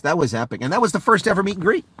 That was epic, and that was the first ever meet and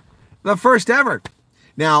greet, the first ever.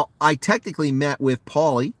 Now I technically met with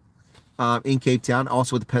Paulie in Cape Town,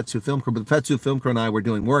 also with the Petsu Film Crew. But the Petsu Film Crew and I were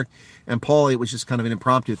doing work, and Paulie, it was just kind of an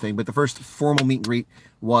impromptu thing. But the first formal meet and greet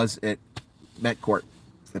was at Met Court.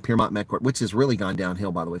 The Piermont Met Court, which has really gone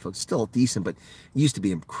downhill, by the way, folks. Still decent, but it used to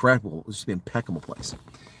be incredible. It used to be an impeccable place. Do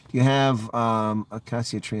you have a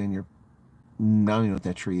acacia tree on your... I don't even know what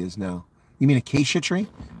that tree is now. You mean acacia tree?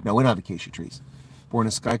 No, we don't have acacia trees. Born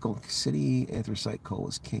in Schuylkill City, anthracite coal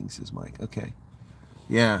is king, says Mike. Okay.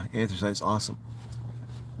 Yeah, anthracite is awesome.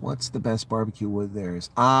 What's the best barbecue wood there is?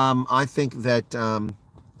 I think that...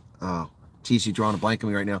 oh, geez, you're drawing a blank on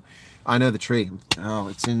me right now. I know the tree. Oh,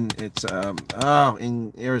 it's in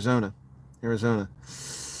Arizona.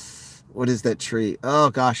 What is that tree? Oh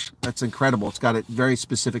gosh, that's incredible. It's got a very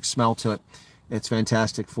specific smell to it. It's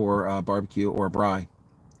fantastic for barbecue or braai.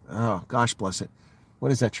 Oh gosh, bless it.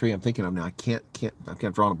 What is that tree I'm thinking of now? I can't.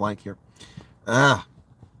 I'm drawing a blank here. Yeah.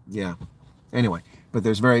 Anyway, but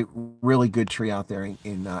there's really good tree out there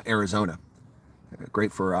in Arizona.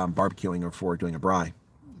 Great for barbecuing or for doing a braai.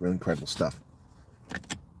 Really incredible stuff.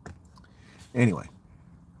 Anyway,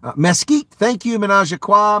 mesquite. Thank you, Menage a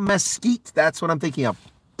Trois. Mesquite. That's what I'm thinking of.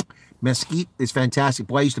 Mesquite is fantastic.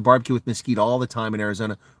 Boy, I used to barbecue with mesquite all the time in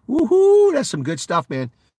Arizona. Woohoo! That's some good stuff,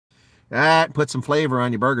 man. That put some flavor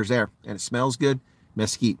on your burgers there, and it smells good.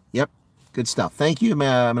 Mesquite. Yep, good stuff. Thank you,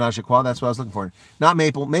 Menage a Trois. That's what I was looking for. Not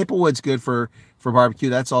maple. Maplewood's good for barbecue.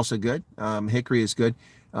 That's also good. Hickory is good,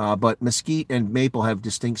 but mesquite and maple have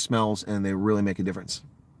distinct smells, and they really make a difference.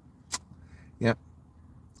 Yep.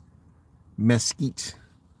 Mesquite.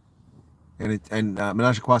 And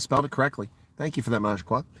Menage a Trois spelled it correctly. Thank you for that, Menage a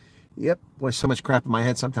Trois. Yep. Boy, so much crap in my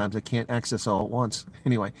head sometimes I can't access all at once.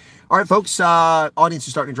 Anyway. All right, folks. Audience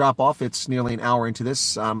is starting to drop off. It's nearly an hour into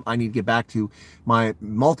this. I need to get back to my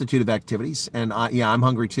multitude of activities. And yeah, I'm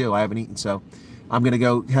hungry too. I haven't eaten. So I'm going to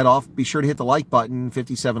go head off. Be sure to hit the like button.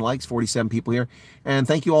 57 likes, 47 people here. And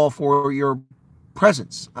thank you all for your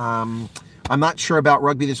presence. I'm not sure about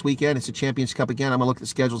rugby this weekend. It's a Champions Cup again. I'm going to look at the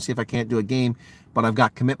schedule and see if I can't do a game, but I've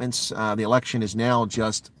got commitments. The election is now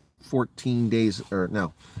just 14 days, or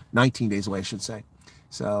no, 19 days away, I should say.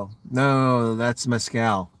 So, no, that's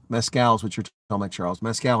mezcal. Mezcal is what you're talking about, Charles.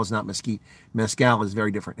 Mezcal is not mesquite. Mezcal is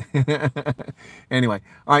very different. Anyway,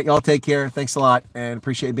 all right, y'all take care. Thanks a lot, and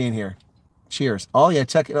appreciate being here. Cheers. Oh, yeah,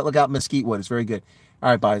 look out mesquite wood. It's very good. All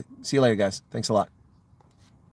right, bye. See you later, guys. Thanks a lot.